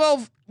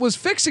 Pac-12 was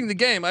fixing the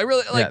game. I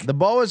really like. Yeah, the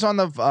ball was on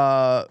the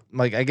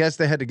I guess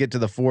they had to get to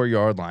the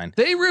 4-yard line.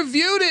 They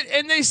reviewed it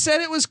and they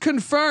said it was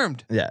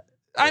confirmed. Yeah,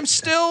 I'm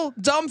still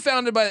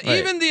dumbfounded by it. Right.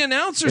 Even the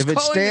announcers. If it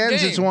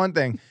stands, it's one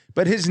thing.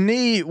 But his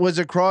knee was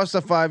across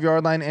the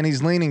 5-yard line and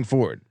he's leaning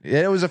forward.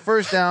 It was a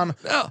first down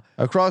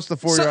across the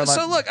 4-yard line.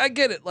 So look, I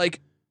get it.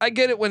 Like I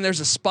get it when there's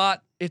a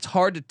spot. It's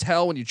hard to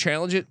tell when you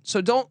challenge it.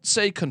 So don't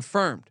say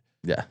confirmed.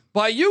 Yeah.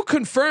 By you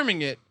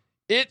confirming it.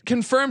 It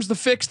confirms the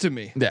fix to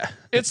me. Yeah.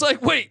 It's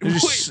like, wait,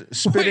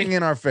 spitting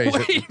in our face.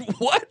 Wait,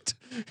 what?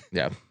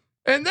 Yeah.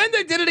 And then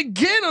they did it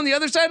again on the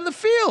other side of the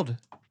field.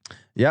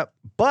 Yep.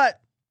 But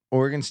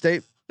Oregon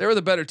State, They were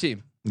the better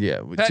team.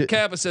 yeah, Pat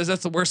Kappa says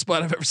that's the worst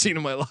spot I've ever seen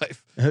in my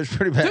life. it was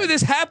pretty bad. Dude,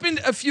 this happened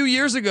a few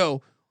years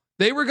ago.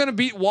 They were going to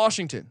beat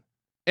Washington,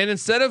 and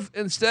instead of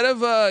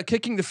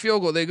kicking the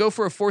field goal, they go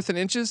for a 4th and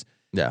inches.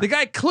 Yeah. The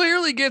guy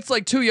clearly gets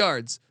like 2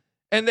 yards,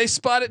 and they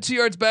spot it 2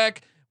 yards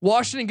back.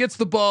 Washington gets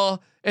the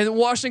ball, and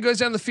Washington goes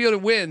down the field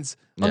and wins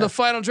on the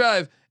final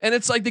drive. And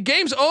it's like the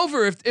game's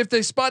over if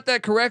they spot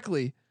that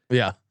correctly.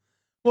 Yeah.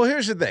 Well,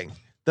 here's the thing.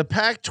 The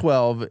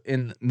Pac-12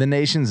 in the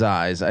nation's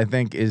eyes, I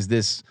think, is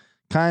this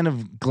kind of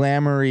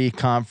glamoury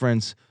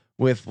conference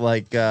with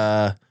like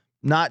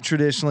not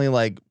traditionally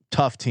like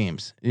tough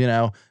teams, you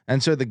know?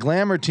 And so the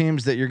glamour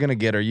teams that you're going to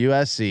get are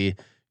USC,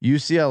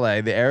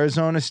 UCLA, the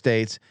Arizona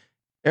States.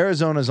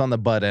 Arizona's on the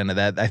butt end of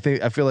that. I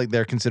feel like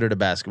they're considered a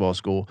basketball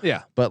school.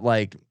 Yeah. But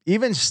like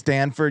even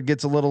Stanford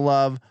gets a little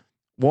love.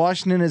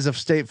 Washington is a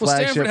state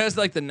flagship. Stanford has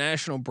like the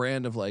national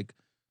brand of like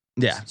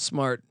yeah,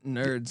 smart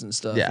nerds and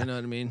stuff. Yeah. You know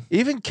what I mean?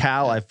 Even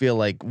Cal, I feel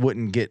like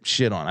wouldn't get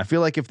shit on. I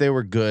feel like if they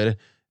were good,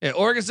 Yeah,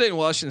 Oregon State and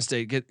Washington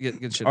State get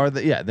shit.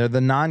 they're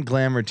the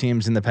non-glamour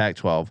teams in the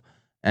Pac-12,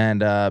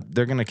 and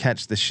they're gonna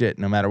catch the shit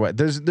no matter what.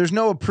 There's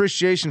no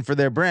appreciation for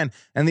their brand,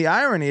 and the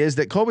irony is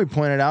that Colby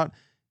pointed out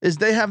is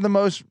they have the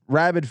most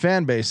rabid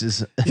fan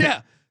bases.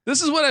 Yeah,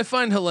 this is what I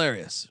find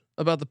hilarious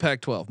about the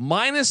Pac-12,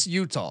 minus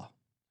Utah,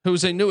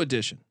 who's a new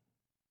addition,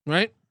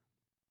 right?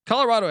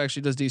 Colorado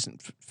actually does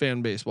decent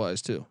fan base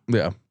wise too.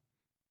 Yeah,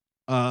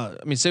 I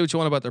mean, say what you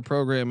want about their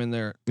program and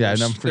their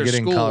and I'm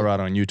forgetting school,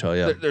 Colorado and Utah.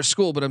 Yeah, their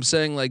school, but I'm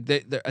saying like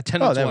their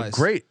attendance they wise,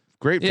 have a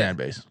great Yeah. fan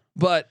base.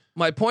 But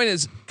my point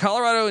is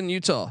Colorado and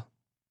Utah.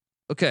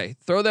 Okay,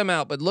 throw them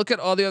out, but look at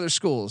all the other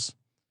schools.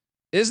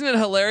 Isn't it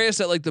hilarious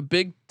that like the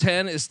Big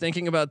Ten is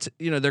thinking about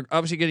they're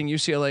obviously getting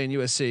UCLA and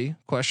USC,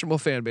 questionable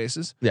fan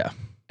bases. Yeah,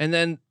 And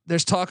then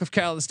there's talk of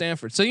Cal and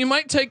Stanford. So you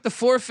might take the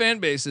 4 fan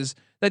bases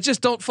that just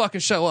don't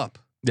fucking show up.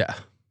 yeah.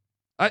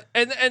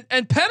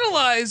 And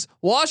penalize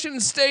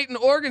Washington State and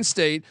Oregon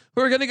State,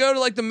 who are going to go to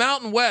like the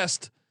Mountain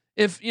West,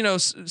 if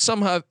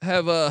some have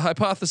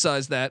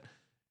hypothesized that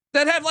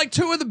have like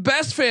 2 of the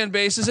best fan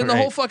bases in the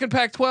whole fucking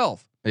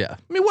Pac-12. Yeah.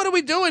 I mean, what are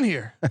we doing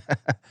here?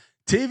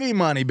 TV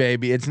money,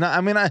 baby. It's not.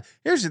 I mean,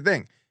 here's the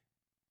thing.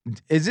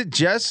 Is it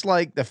just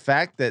like the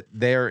fact that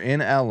they're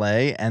in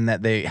LA and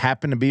that they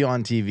happen to be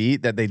on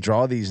TV that they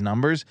draw these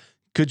numbers?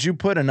 Could you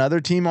put another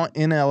team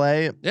in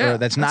LA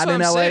that's not what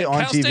in I'm LA saying.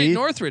 on Cal TV? State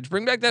Northridge,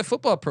 bring back that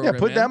football program. Yeah,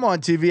 put man. them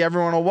on TV.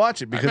 Everyone will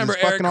watch it because remember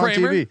it's fucking Eric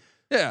Kramer. on TV.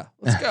 Yeah,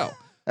 let's go.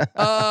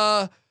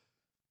 How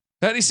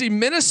do you see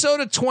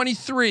Minnesota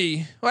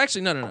 23? Well,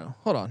 actually, no.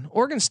 Hold on.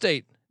 Oregon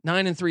State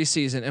 9-3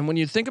 season, and when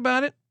you think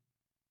about it,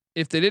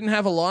 if they didn't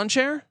have a lawn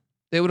chair,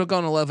 they would have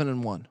gone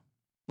 11-1.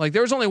 Like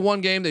there was only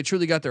one game they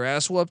truly got their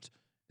ass whooped,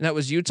 and that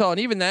was Utah. And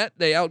even that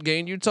they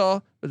outgained Utah.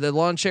 But the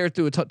lawn chair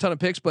threw a ton of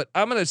picks. But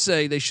I'm gonna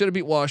say they should have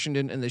beat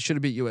Washington and they should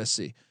have beat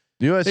USC.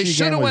 USC They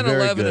should have went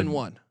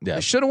 11-1. Yeah.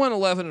 They should have went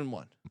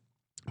 11-1.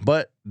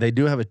 But they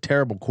do have a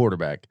terrible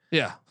quarterback.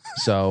 Yeah.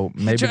 So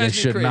maybe they drives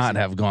me should crazy. not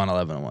have gone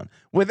 11-1.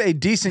 With a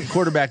decent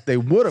quarterback, they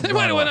would have They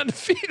might have went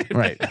undefeated.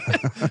 Right.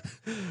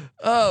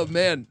 Oh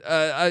man,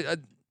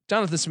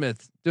 Jonathan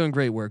Smith doing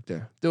great work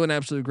there. Doing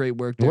absolute great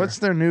work there. What's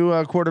their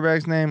new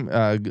quarterback's name?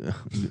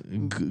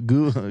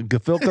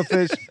 Gefilte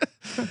Fish?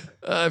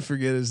 I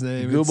forget his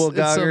name. Google It's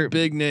some Gogger.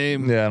 big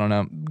name. Yeah, I don't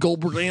know.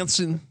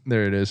 Goldbranson.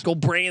 There it is.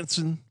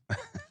 Goldbranson.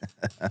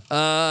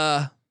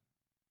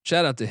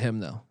 Shout out to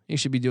him though. He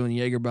should be doing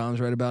Jaeger bombs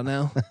right about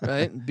now,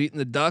 right? Beating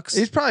the Ducks.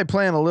 He's probably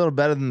playing a little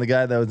better than the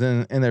guy that was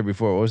in there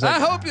before. What was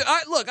that?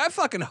 I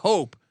fucking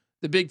hope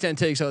the Big Ten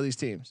takes all these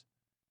teams.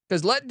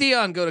 Because let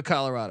Dion go to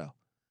Colorado.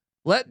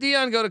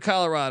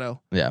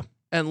 Yeah.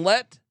 And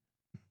let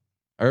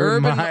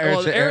Urban Meyer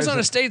well, to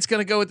Arizona State's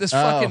going to go with this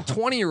fucking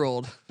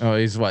 20-year-old. Oh,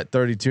 he's what,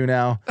 32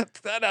 now?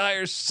 That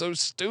hire's so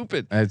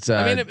stupid. It's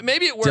I mean,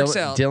 maybe it works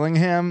out.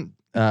 Dillingham.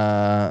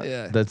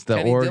 That's the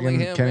Kenny Oregon.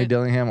 Dillingham, Kenny right?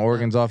 Dillingham,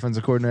 Oregon's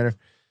offensive coordinator.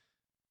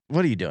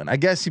 What are you doing? I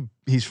guess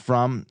he's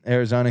from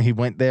Arizona. He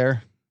went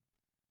there,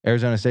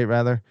 Arizona State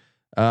rather.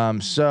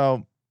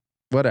 So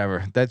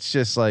whatever. That's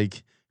just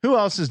like, who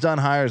else has done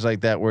hires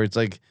like that where it's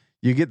like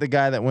you get the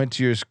guy that went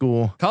to your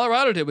school.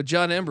 Colorado did with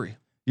John Embry.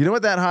 You know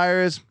what that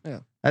hire is? Yeah.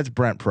 That's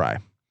Brent Pry.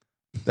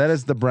 That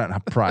is the Brent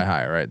Pry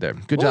hire right there.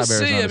 Good We'll job, see.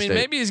 Arizona I mean, State.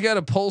 maybe he's got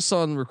a pulse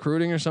on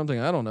recruiting or something.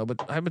 I don't know,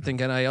 but I would think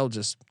NIL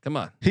just come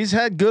on. He's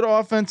had good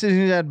offenses.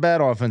 He's had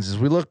bad offenses.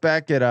 We look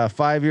back at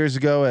 5 years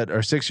ago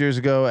or 6 years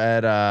ago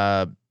at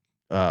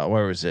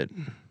where was it?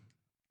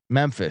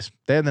 Memphis.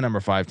 They had the number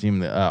 5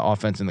 team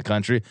offense in the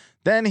country.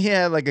 Then he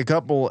had like a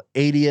couple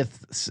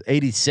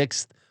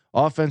 86th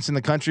offense in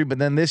the country. But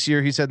then this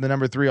year he's had the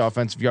number 3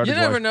 offensive yardage. You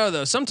never know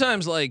though.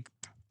 Sometimes we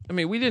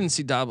didn't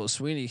see Dabo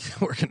Sweeney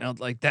working out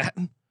like that.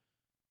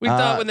 We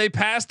thought when they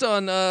passed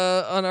on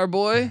our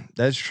boy,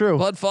 that's true.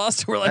 Bud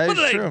Foster, we're like, That what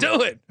is are true.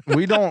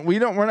 they doing?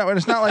 We're not.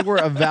 It's not like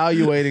we're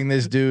evaluating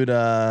this dude,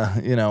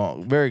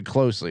 very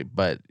closely.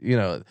 But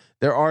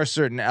there are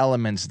certain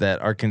elements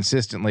that are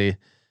consistently,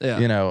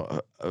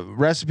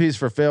 recipes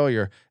for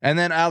failure. And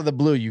then out of the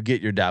blue, you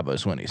get your Dabo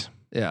Swineys.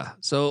 Yeah.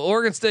 So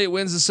Oregon State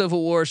wins the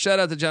Civil War. Shout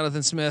out to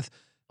Jonathan Smith.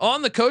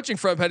 On the coaching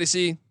front, Petty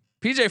C,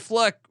 PJ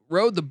Fleck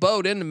rode the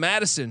boat into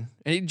Madison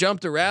and he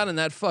jumped around in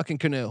that fucking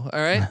canoe. All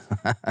right.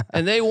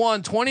 And they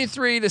won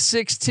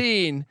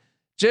 23-16.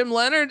 Jim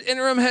Leonard,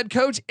 interim head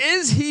coach.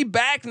 Is he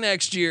back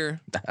next year?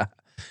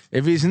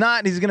 If he's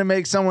not, he's going to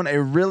make someone a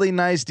really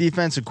nice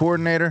defensive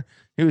coordinator.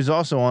 He was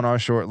also on our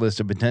short list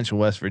of potential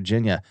West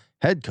Virginia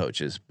head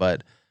coaches,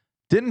 but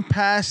didn't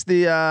pass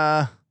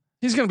the.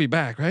 He's going to be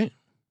back, right?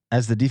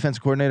 As the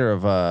defensive coordinator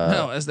of.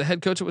 No, as the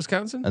head coach of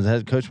Wisconsin. As the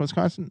head coach of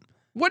Wisconsin.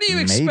 What do you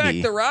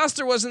expect? The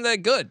roster wasn't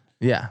that good.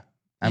 Yeah,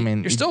 I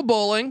mean, you're still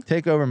bowling.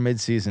 Take over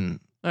midseason.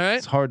 All right,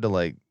 it's hard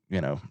to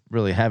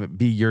really have it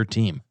be your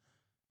team.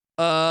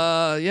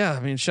 Yeah. I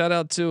mean, shout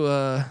out to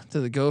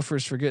the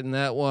Gophers for getting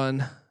that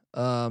one.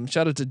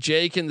 Shout out to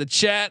Jake in the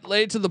chat,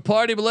 late to the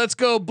party, but let's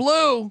go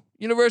blue.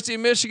 University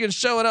of Michigan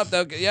showing up.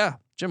 Yeah,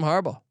 Jim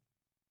Harbaugh.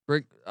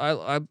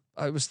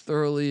 I was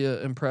thoroughly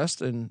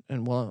impressed, and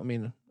well, I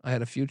mean, I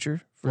had a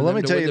future for them let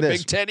me to tell win you the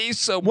this. Big Ten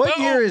East. So what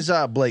boom. year is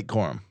Blake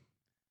Corum?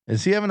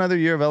 Does he have another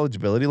year of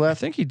eligibility I left?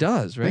 think he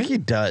does. Right? I think he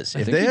does.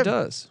 I think he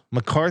does.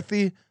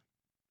 McCarthy,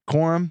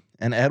 Corum,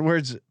 and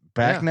Edwards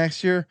back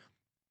next year,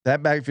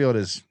 that backfield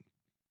is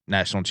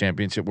national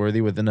championship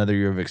worthy with another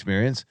year of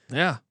experience.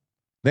 Yeah.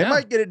 They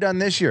might get it done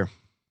this year.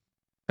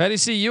 Petty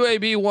C,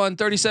 UAB won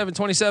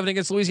 37-27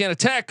 against Louisiana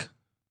Tech.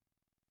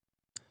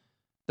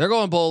 They're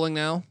going bowling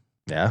now.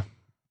 Yeah.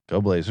 Go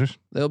Blazers.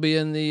 They'll be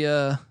in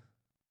the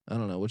I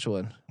don't know which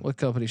one. What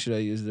company should I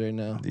use right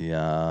now?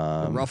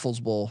 The Ruffles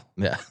Bowl.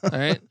 Yeah. All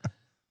right.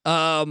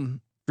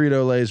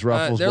 Frito Lay's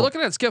Ruffles. They're Bowl.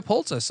 looking at Skip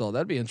Holtz. I saw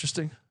that'd be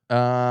interesting.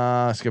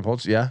 Skip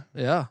Holtz. Yeah.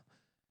 Yeah.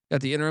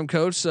 Got the interim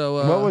coach.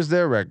 So what was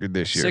their record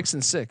this year?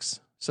 6-6.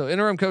 So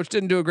interim coach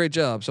didn't do a great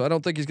job. So I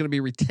don't think he's going to be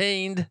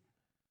retained.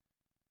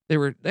 They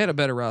had a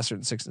better roster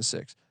than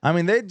 6-6. I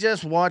mean, they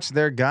just watched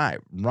their guy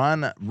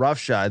run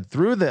roughshod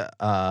through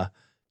the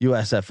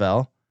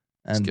USFL.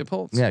 And Skip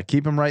Holtz. Yeah,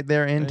 keep him right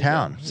there in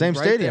town. Same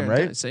right stadium,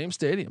 there, right? Same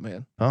stadium,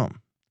 man. Boom.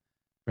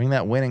 Bring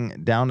that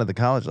winning down to the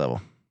college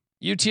level.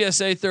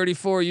 UTSA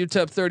 34,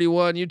 UTEP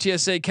 31.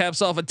 UTSA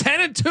caps off a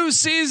 10-2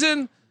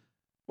 season.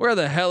 Where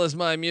the hell is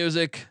my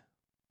music?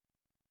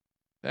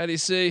 Patty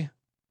C.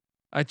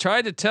 I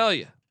tried to tell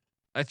you.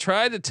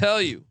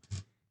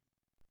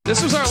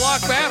 This was our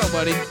lock battle,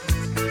 buddy.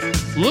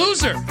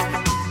 Loser.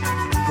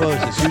 What was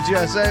this?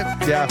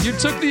 UTSA? Yeah. You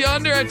took the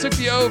under, I took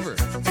the over.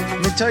 Let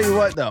me tell you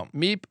what, though.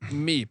 Meep.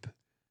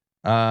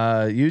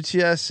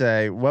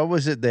 UTSA, what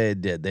was it they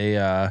did?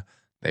 They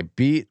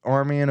beat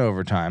Army in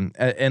overtime.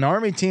 An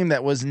Army team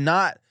that was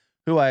not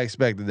who I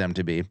expected them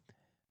to be.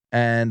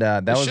 And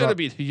that was should have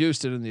beat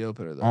Houston in the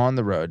opener, though. On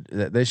the road.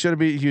 They should have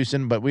beat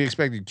Houston, but we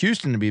expected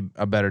Houston to be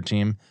a better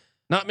team.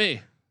 Not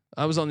me.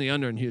 I was on the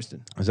under in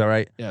Houston. Is that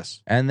right?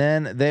 Yes. And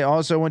then they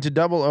also went to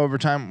double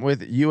overtime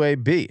with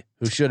UAB,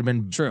 who should have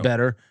been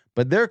better,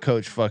 but their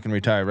coach fucking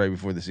retired right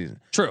before the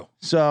season. True.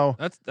 So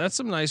that's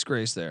some nice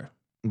grace there.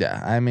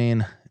 Yeah, I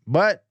mean,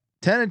 but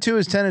 10-2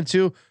 is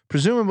 10-2.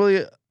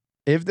 Presumably,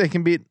 if they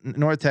can beat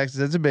North Texas,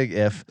 that's a big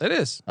if. It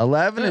is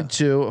 11-2.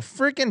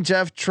 Freaking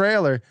Jeff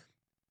Traylor.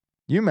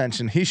 You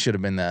mentioned he should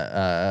have been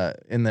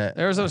in the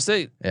Arizona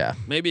State. Yeah,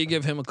 maybe you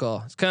give him a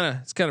call. It's kind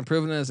of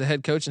proven as a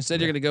head coach.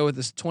 Instead, you're going to go with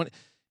this 20.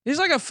 He's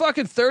like a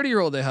fucking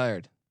 30-year-old they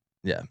hired.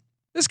 Yeah,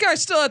 this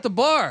guy's still at the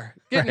bar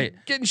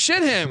getting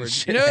shit hammered.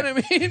 You know what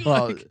I mean?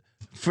 Well,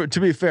 to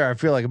be fair, I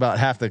feel like about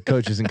half the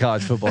coaches in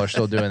college football are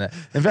still doing that.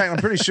 In fact, I'm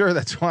pretty sure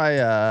that's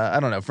why I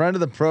don't know. Friend of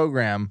the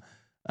program,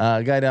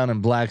 guy down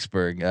in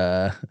Blacksburg.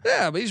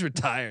 Yeah, but he's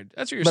retired.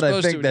 That's what you're but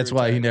supposed to. I think that's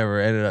why he never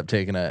ended up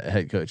taking a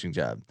head coaching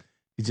job.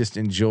 He just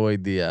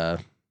enjoyed the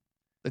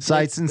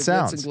sights and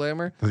sounds, glitz and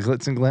glamour. The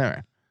glitz and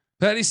glamour.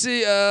 Patty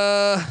C,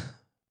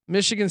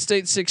 Michigan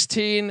State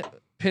 16,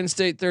 Penn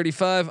State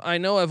 35. I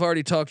know I've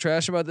already talked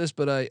trash about this,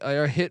 but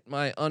I hit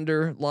my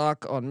under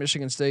lock on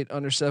Michigan State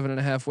under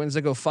 7.5 wins.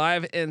 They go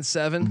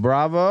 5-7.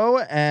 Bravo,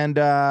 and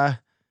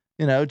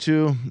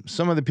to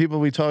some of the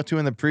people we talked to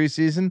in the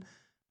preseason.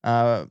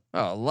 A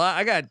lot.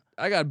 I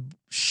got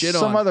shit on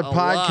some other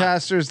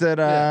podcasters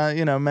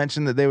that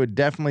mentioned that they would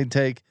definitely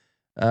take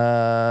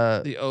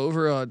the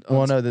over on.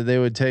 Well, no, that they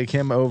would take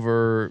him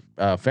over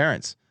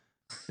Ferentz.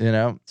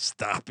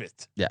 Stop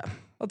it. Yeah.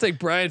 I'll take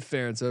Brian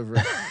Ferentz over.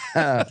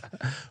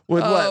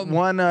 With what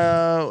one?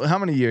 How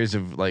many years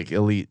of like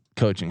elite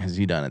coaching has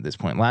he done at this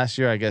point? Last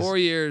year, I guess. 4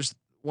 years,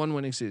 one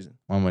winning season.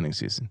 One winning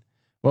season.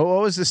 Well,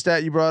 what was the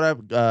stat you brought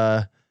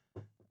up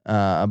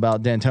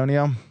about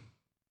D'Antonio?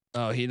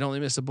 Oh, he'd only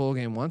missed a bowl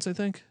game once, I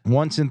think.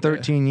 Once in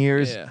 13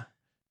 years. Yeah.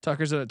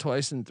 Tucker's done it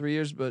twice in 3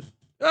 years, but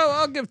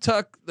I'll give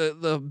Tuck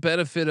the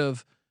benefit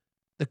of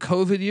the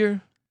COVID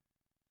year.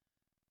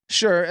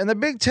 Sure, and the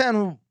Big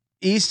Ten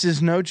East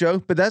is no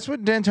joke, but that's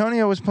what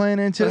D'Antonio was playing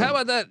into. But how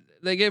about that?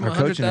 They gave him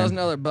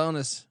 $100,000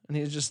 bonus, and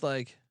he was just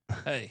like,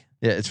 "Hey,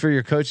 yeah, it's for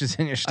your coaches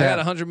and your staff."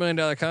 I got $100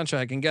 million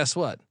contract, and guess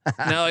what?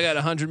 Now I got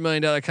 $100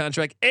 million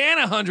contract and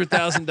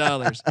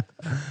 $100,000.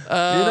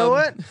 You know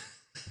what?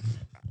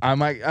 I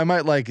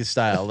might like his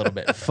style a little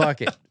bit.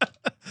 Fuck it.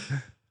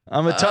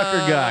 I'm a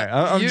Tucker guy.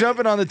 I'm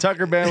jumping on the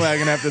Tucker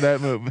bandwagon after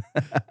that move.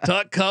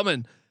 Tuck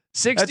coming.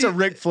 60. That's a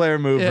Ric Flair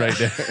move right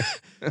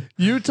there.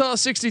 Utah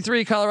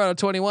 63, Colorado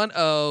 21.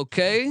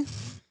 Okay.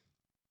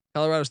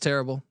 Colorado's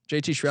terrible.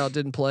 JT Shroud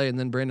didn't play, and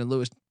then Brandon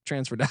Lewis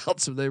transferred out,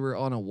 so they were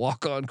on a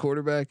walk-on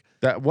quarterback.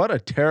 What a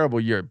terrible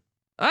year.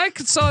 I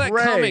saw that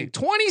coming.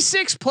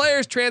 26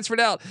 players transferred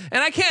out,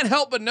 and I can't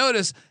help but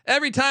notice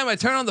every time I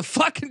turn on the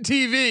fucking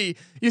TV,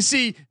 you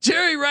see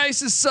Jerry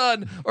Rice's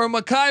son or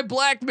Mekhi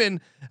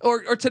Blackman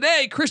or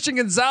today Christian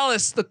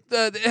Gonzalez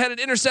had an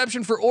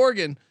interception for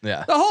Oregon.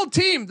 Yeah, the whole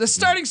team. The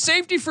starting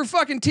safety for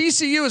fucking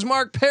TCU is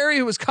Mark Perry,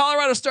 who was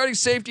Colorado's starting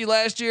safety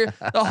last year.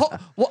 The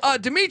whole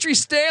Dimitri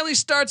Stanley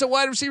starts at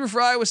wide receiver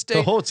for Iowa State.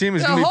 The whole team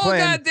is going to be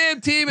playing. Goddamn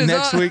team is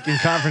next week in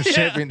conference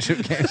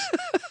championship games.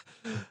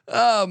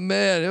 Oh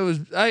man, it was.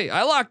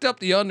 I locked up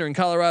the under in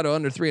Colorado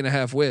under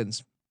 3.5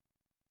 wins.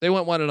 They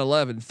went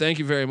 1-11. Thank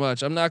you very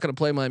much. I'm not going to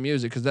play my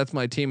music because that's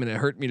my team and it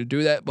hurt me to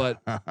do that.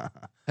 But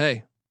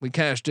hey, we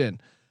cashed in.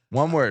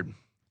 One word.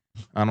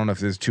 I don't know if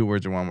there's 2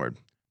 words or 1 word.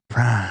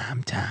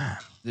 Prime time.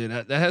 Dude,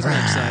 that has me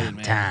excited,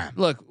 man. Time.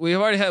 Look, we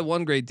have already had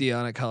one great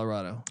Dion at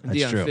Colorado. That's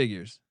Dion true.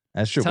 figures.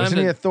 That's true. Wasn't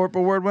he a Thorpe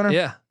Award winner?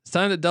 Yeah, it's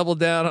time to double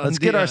down on. Let's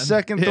get our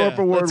second Thorpe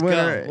Award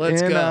winner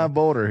in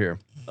Boulder here.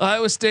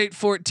 Iowa State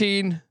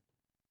 14.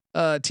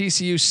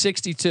 TCU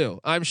 62.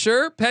 I'm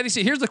sure Patty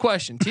C. Here's the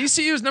question.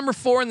 TCU is number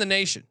 4 in the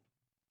nation.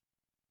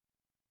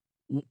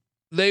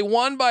 They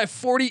won by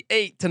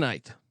 48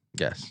 tonight.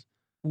 Yes.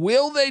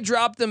 Will they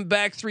drop them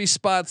back 3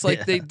 spots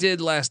like they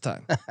did last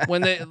time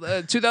when they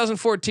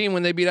 2014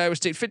 when they beat Iowa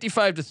State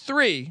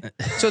 55-3?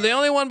 So they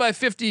only won by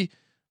 50.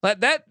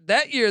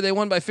 That year they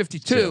won by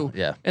 52.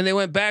 Yeah. And they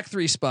went back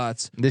 3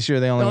 spots. This year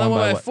they only won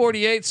by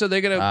 48. So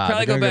they're gonna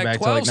probably go back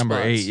 12 to number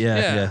spots. 8.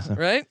 Yeah.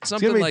 Right.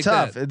 Something it's gonna be like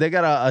tough. that. They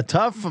got a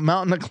tough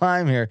mountain to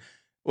climb here.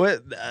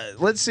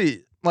 Let's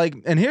see.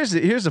 And here's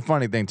the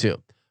funny thing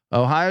too.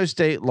 Ohio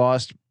State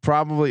lost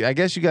probably. I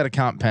guess you got to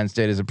count Penn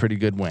State as a pretty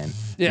good win.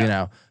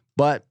 Yeah.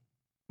 But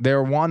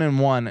they're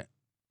 1-1,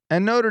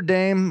 and Notre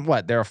Dame.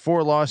 They're a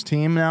 4-loss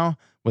team now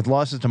with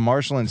losses to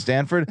Marshall and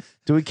Stanford.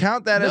 Do we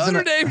count that as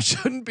Notre Dame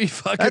shouldn't be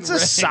fucking? That's a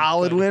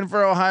solid win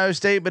for Ohio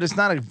State, but it's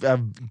not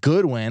a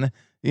good win.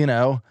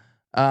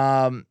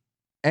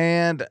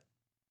 And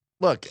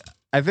look,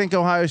 I think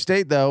Ohio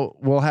State though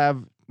will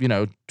have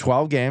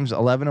 12 games,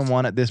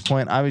 11-1 at this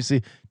point.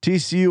 Obviously,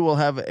 TCU will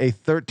have a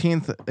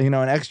 13th, an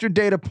extra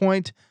data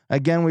point.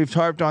 Again, we've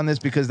harped on this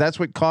because that's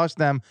what cost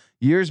them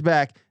years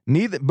back.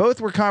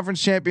 Both were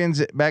conference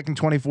champions back in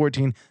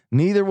 2014.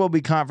 Neither will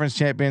be conference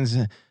champions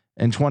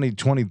in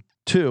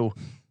 2022.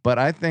 But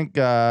I think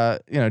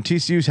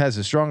TCU has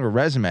a stronger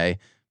resume.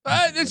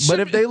 But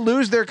if they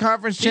lose their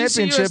conference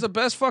championship, TCU has the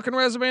best fucking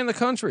resume in the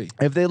country.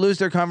 If they lose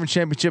their conference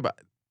championship,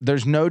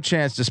 there's no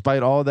chance,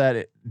 despite all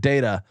that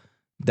data,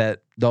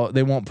 that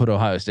they won't put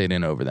Ohio State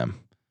in over them.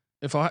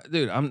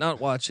 Dude, I'm not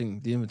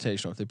watching the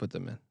Invitational if they put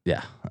them in.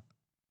 Yeah,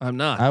 I'm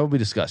not. I will be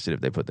disgusted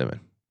if they put them in.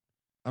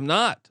 I'm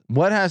not.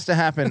 What has to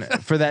happen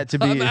for that to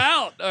be? I'm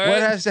out. All right? What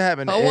has to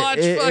happen? I'll watch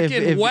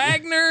fucking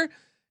Wagner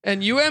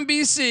and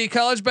UMBC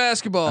college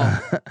basketball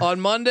on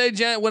Monday,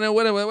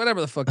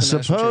 whatever the fuck. The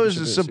suppose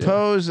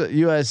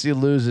USC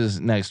loses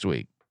next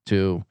week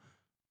to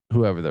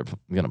whoever they're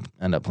going to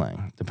end up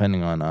playing,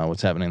 depending on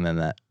what's happening in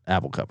that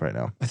Apple Cup right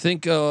now. I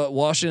think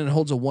Washington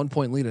holds a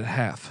 1-point lead at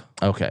half.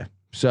 Okay,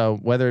 so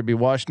whether it be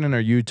Washington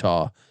or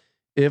Utah,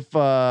 if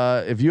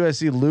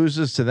USC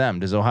loses to them,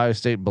 does Ohio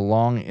State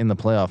belong in the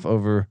playoff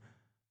over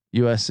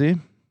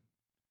USC?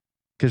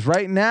 Because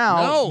right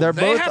now they're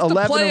both 11-1. They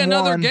have to play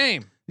another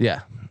game. Yeah.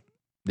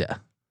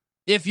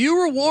 If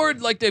you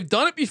reward like they've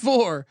done it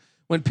before,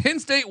 when Penn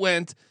State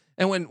went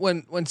and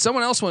when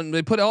someone else went,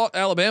 they put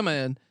Alabama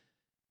in.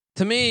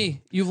 To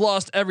me, you've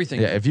lost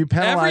everything. Yeah, if you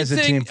penalize a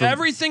team,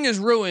 everything is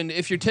ruined.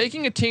 If you're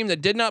taking a team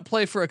that did not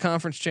play for a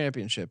conference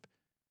championship,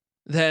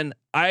 then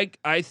I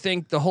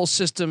think the whole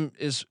system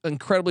is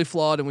incredibly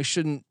flawed, and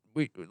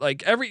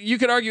you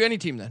could argue any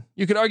team. Then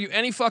you could argue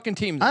any fucking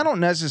team. Then. I don't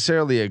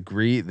necessarily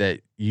agree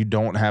that you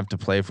don't have to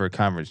play for a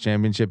conference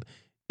championship.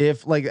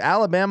 If like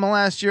Alabama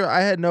last year,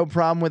 I had no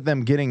problem with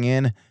them getting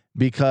in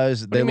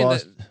because they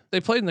lost.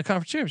 They played in the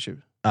conference championship.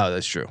 Oh,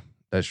 that's true.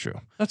 That's true.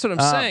 That's what I'm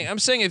saying. I'm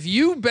saying if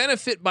you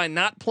benefit by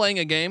not playing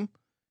a game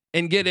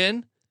and get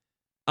in,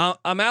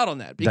 I'm out on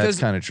that because that's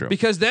kind of true.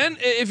 Because then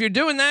if you're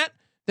doing that,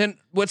 then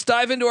let's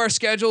dive into our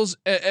schedules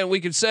and we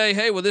could say,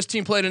 hey, well, this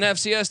team played in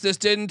FCS, this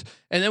didn't,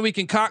 and then we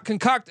can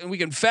concoct and we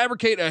can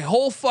fabricate a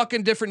whole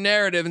fucking different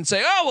narrative and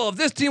say, oh well, if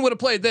this team would have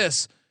played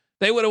this,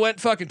 they would have went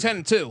fucking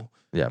 10-2.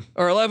 Yeah.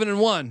 Or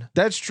 11-1.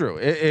 That's true.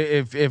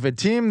 If a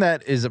team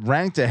that is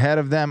ranked ahead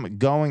of them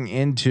going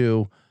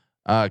into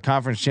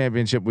conference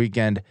championship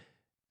weekend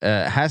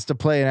has to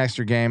play an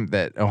extra game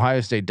that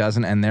Ohio State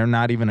doesn't, and they're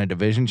not even a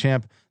division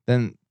champ,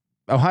 then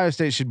Ohio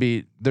State should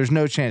be. There's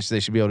no chance they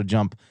should be able to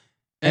jump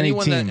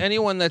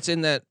anyone that's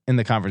in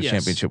the conference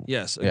championship.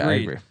 Yes, yeah, I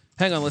agree.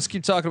 Hang on, let's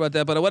keep talking about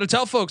that. But I want to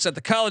tell folks that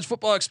the College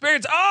Football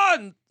Experience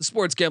on the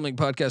Sports Gambling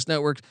Podcast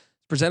Network is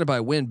presented by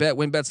WynnBET.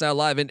 WynnBET's now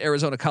live in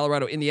Arizona,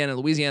 Colorado, Indiana,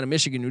 Louisiana,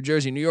 Michigan, New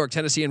Jersey, New York,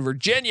 Tennessee, and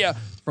Virginia.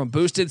 From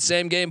boosted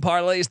same-game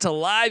parlays to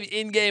live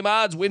in-game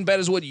odds, WynnBET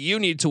is what you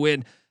need to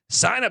win.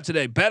 Sign up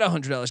today. Bet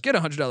 $100. Get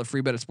a $100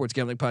 free bet at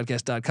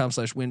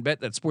sportsgamblingpodcast.com/WynnBET.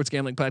 That's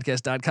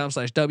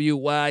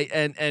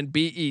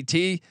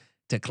sportsgamblingpodcast.com/WYNNBET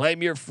to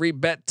claim your free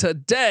bet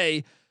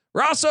today.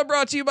 We're also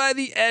brought to you by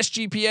the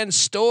SGPN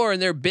store and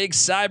their big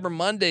Cyber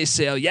Monday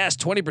sale. Yes,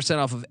 20%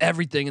 off of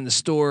everything in the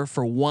store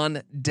for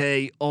 1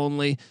 day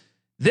only.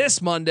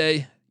 This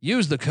Monday,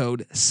 use the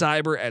code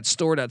CYBER at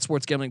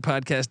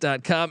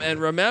store.sportsgamblingpodcast.com and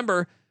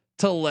remember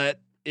to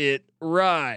let it ride.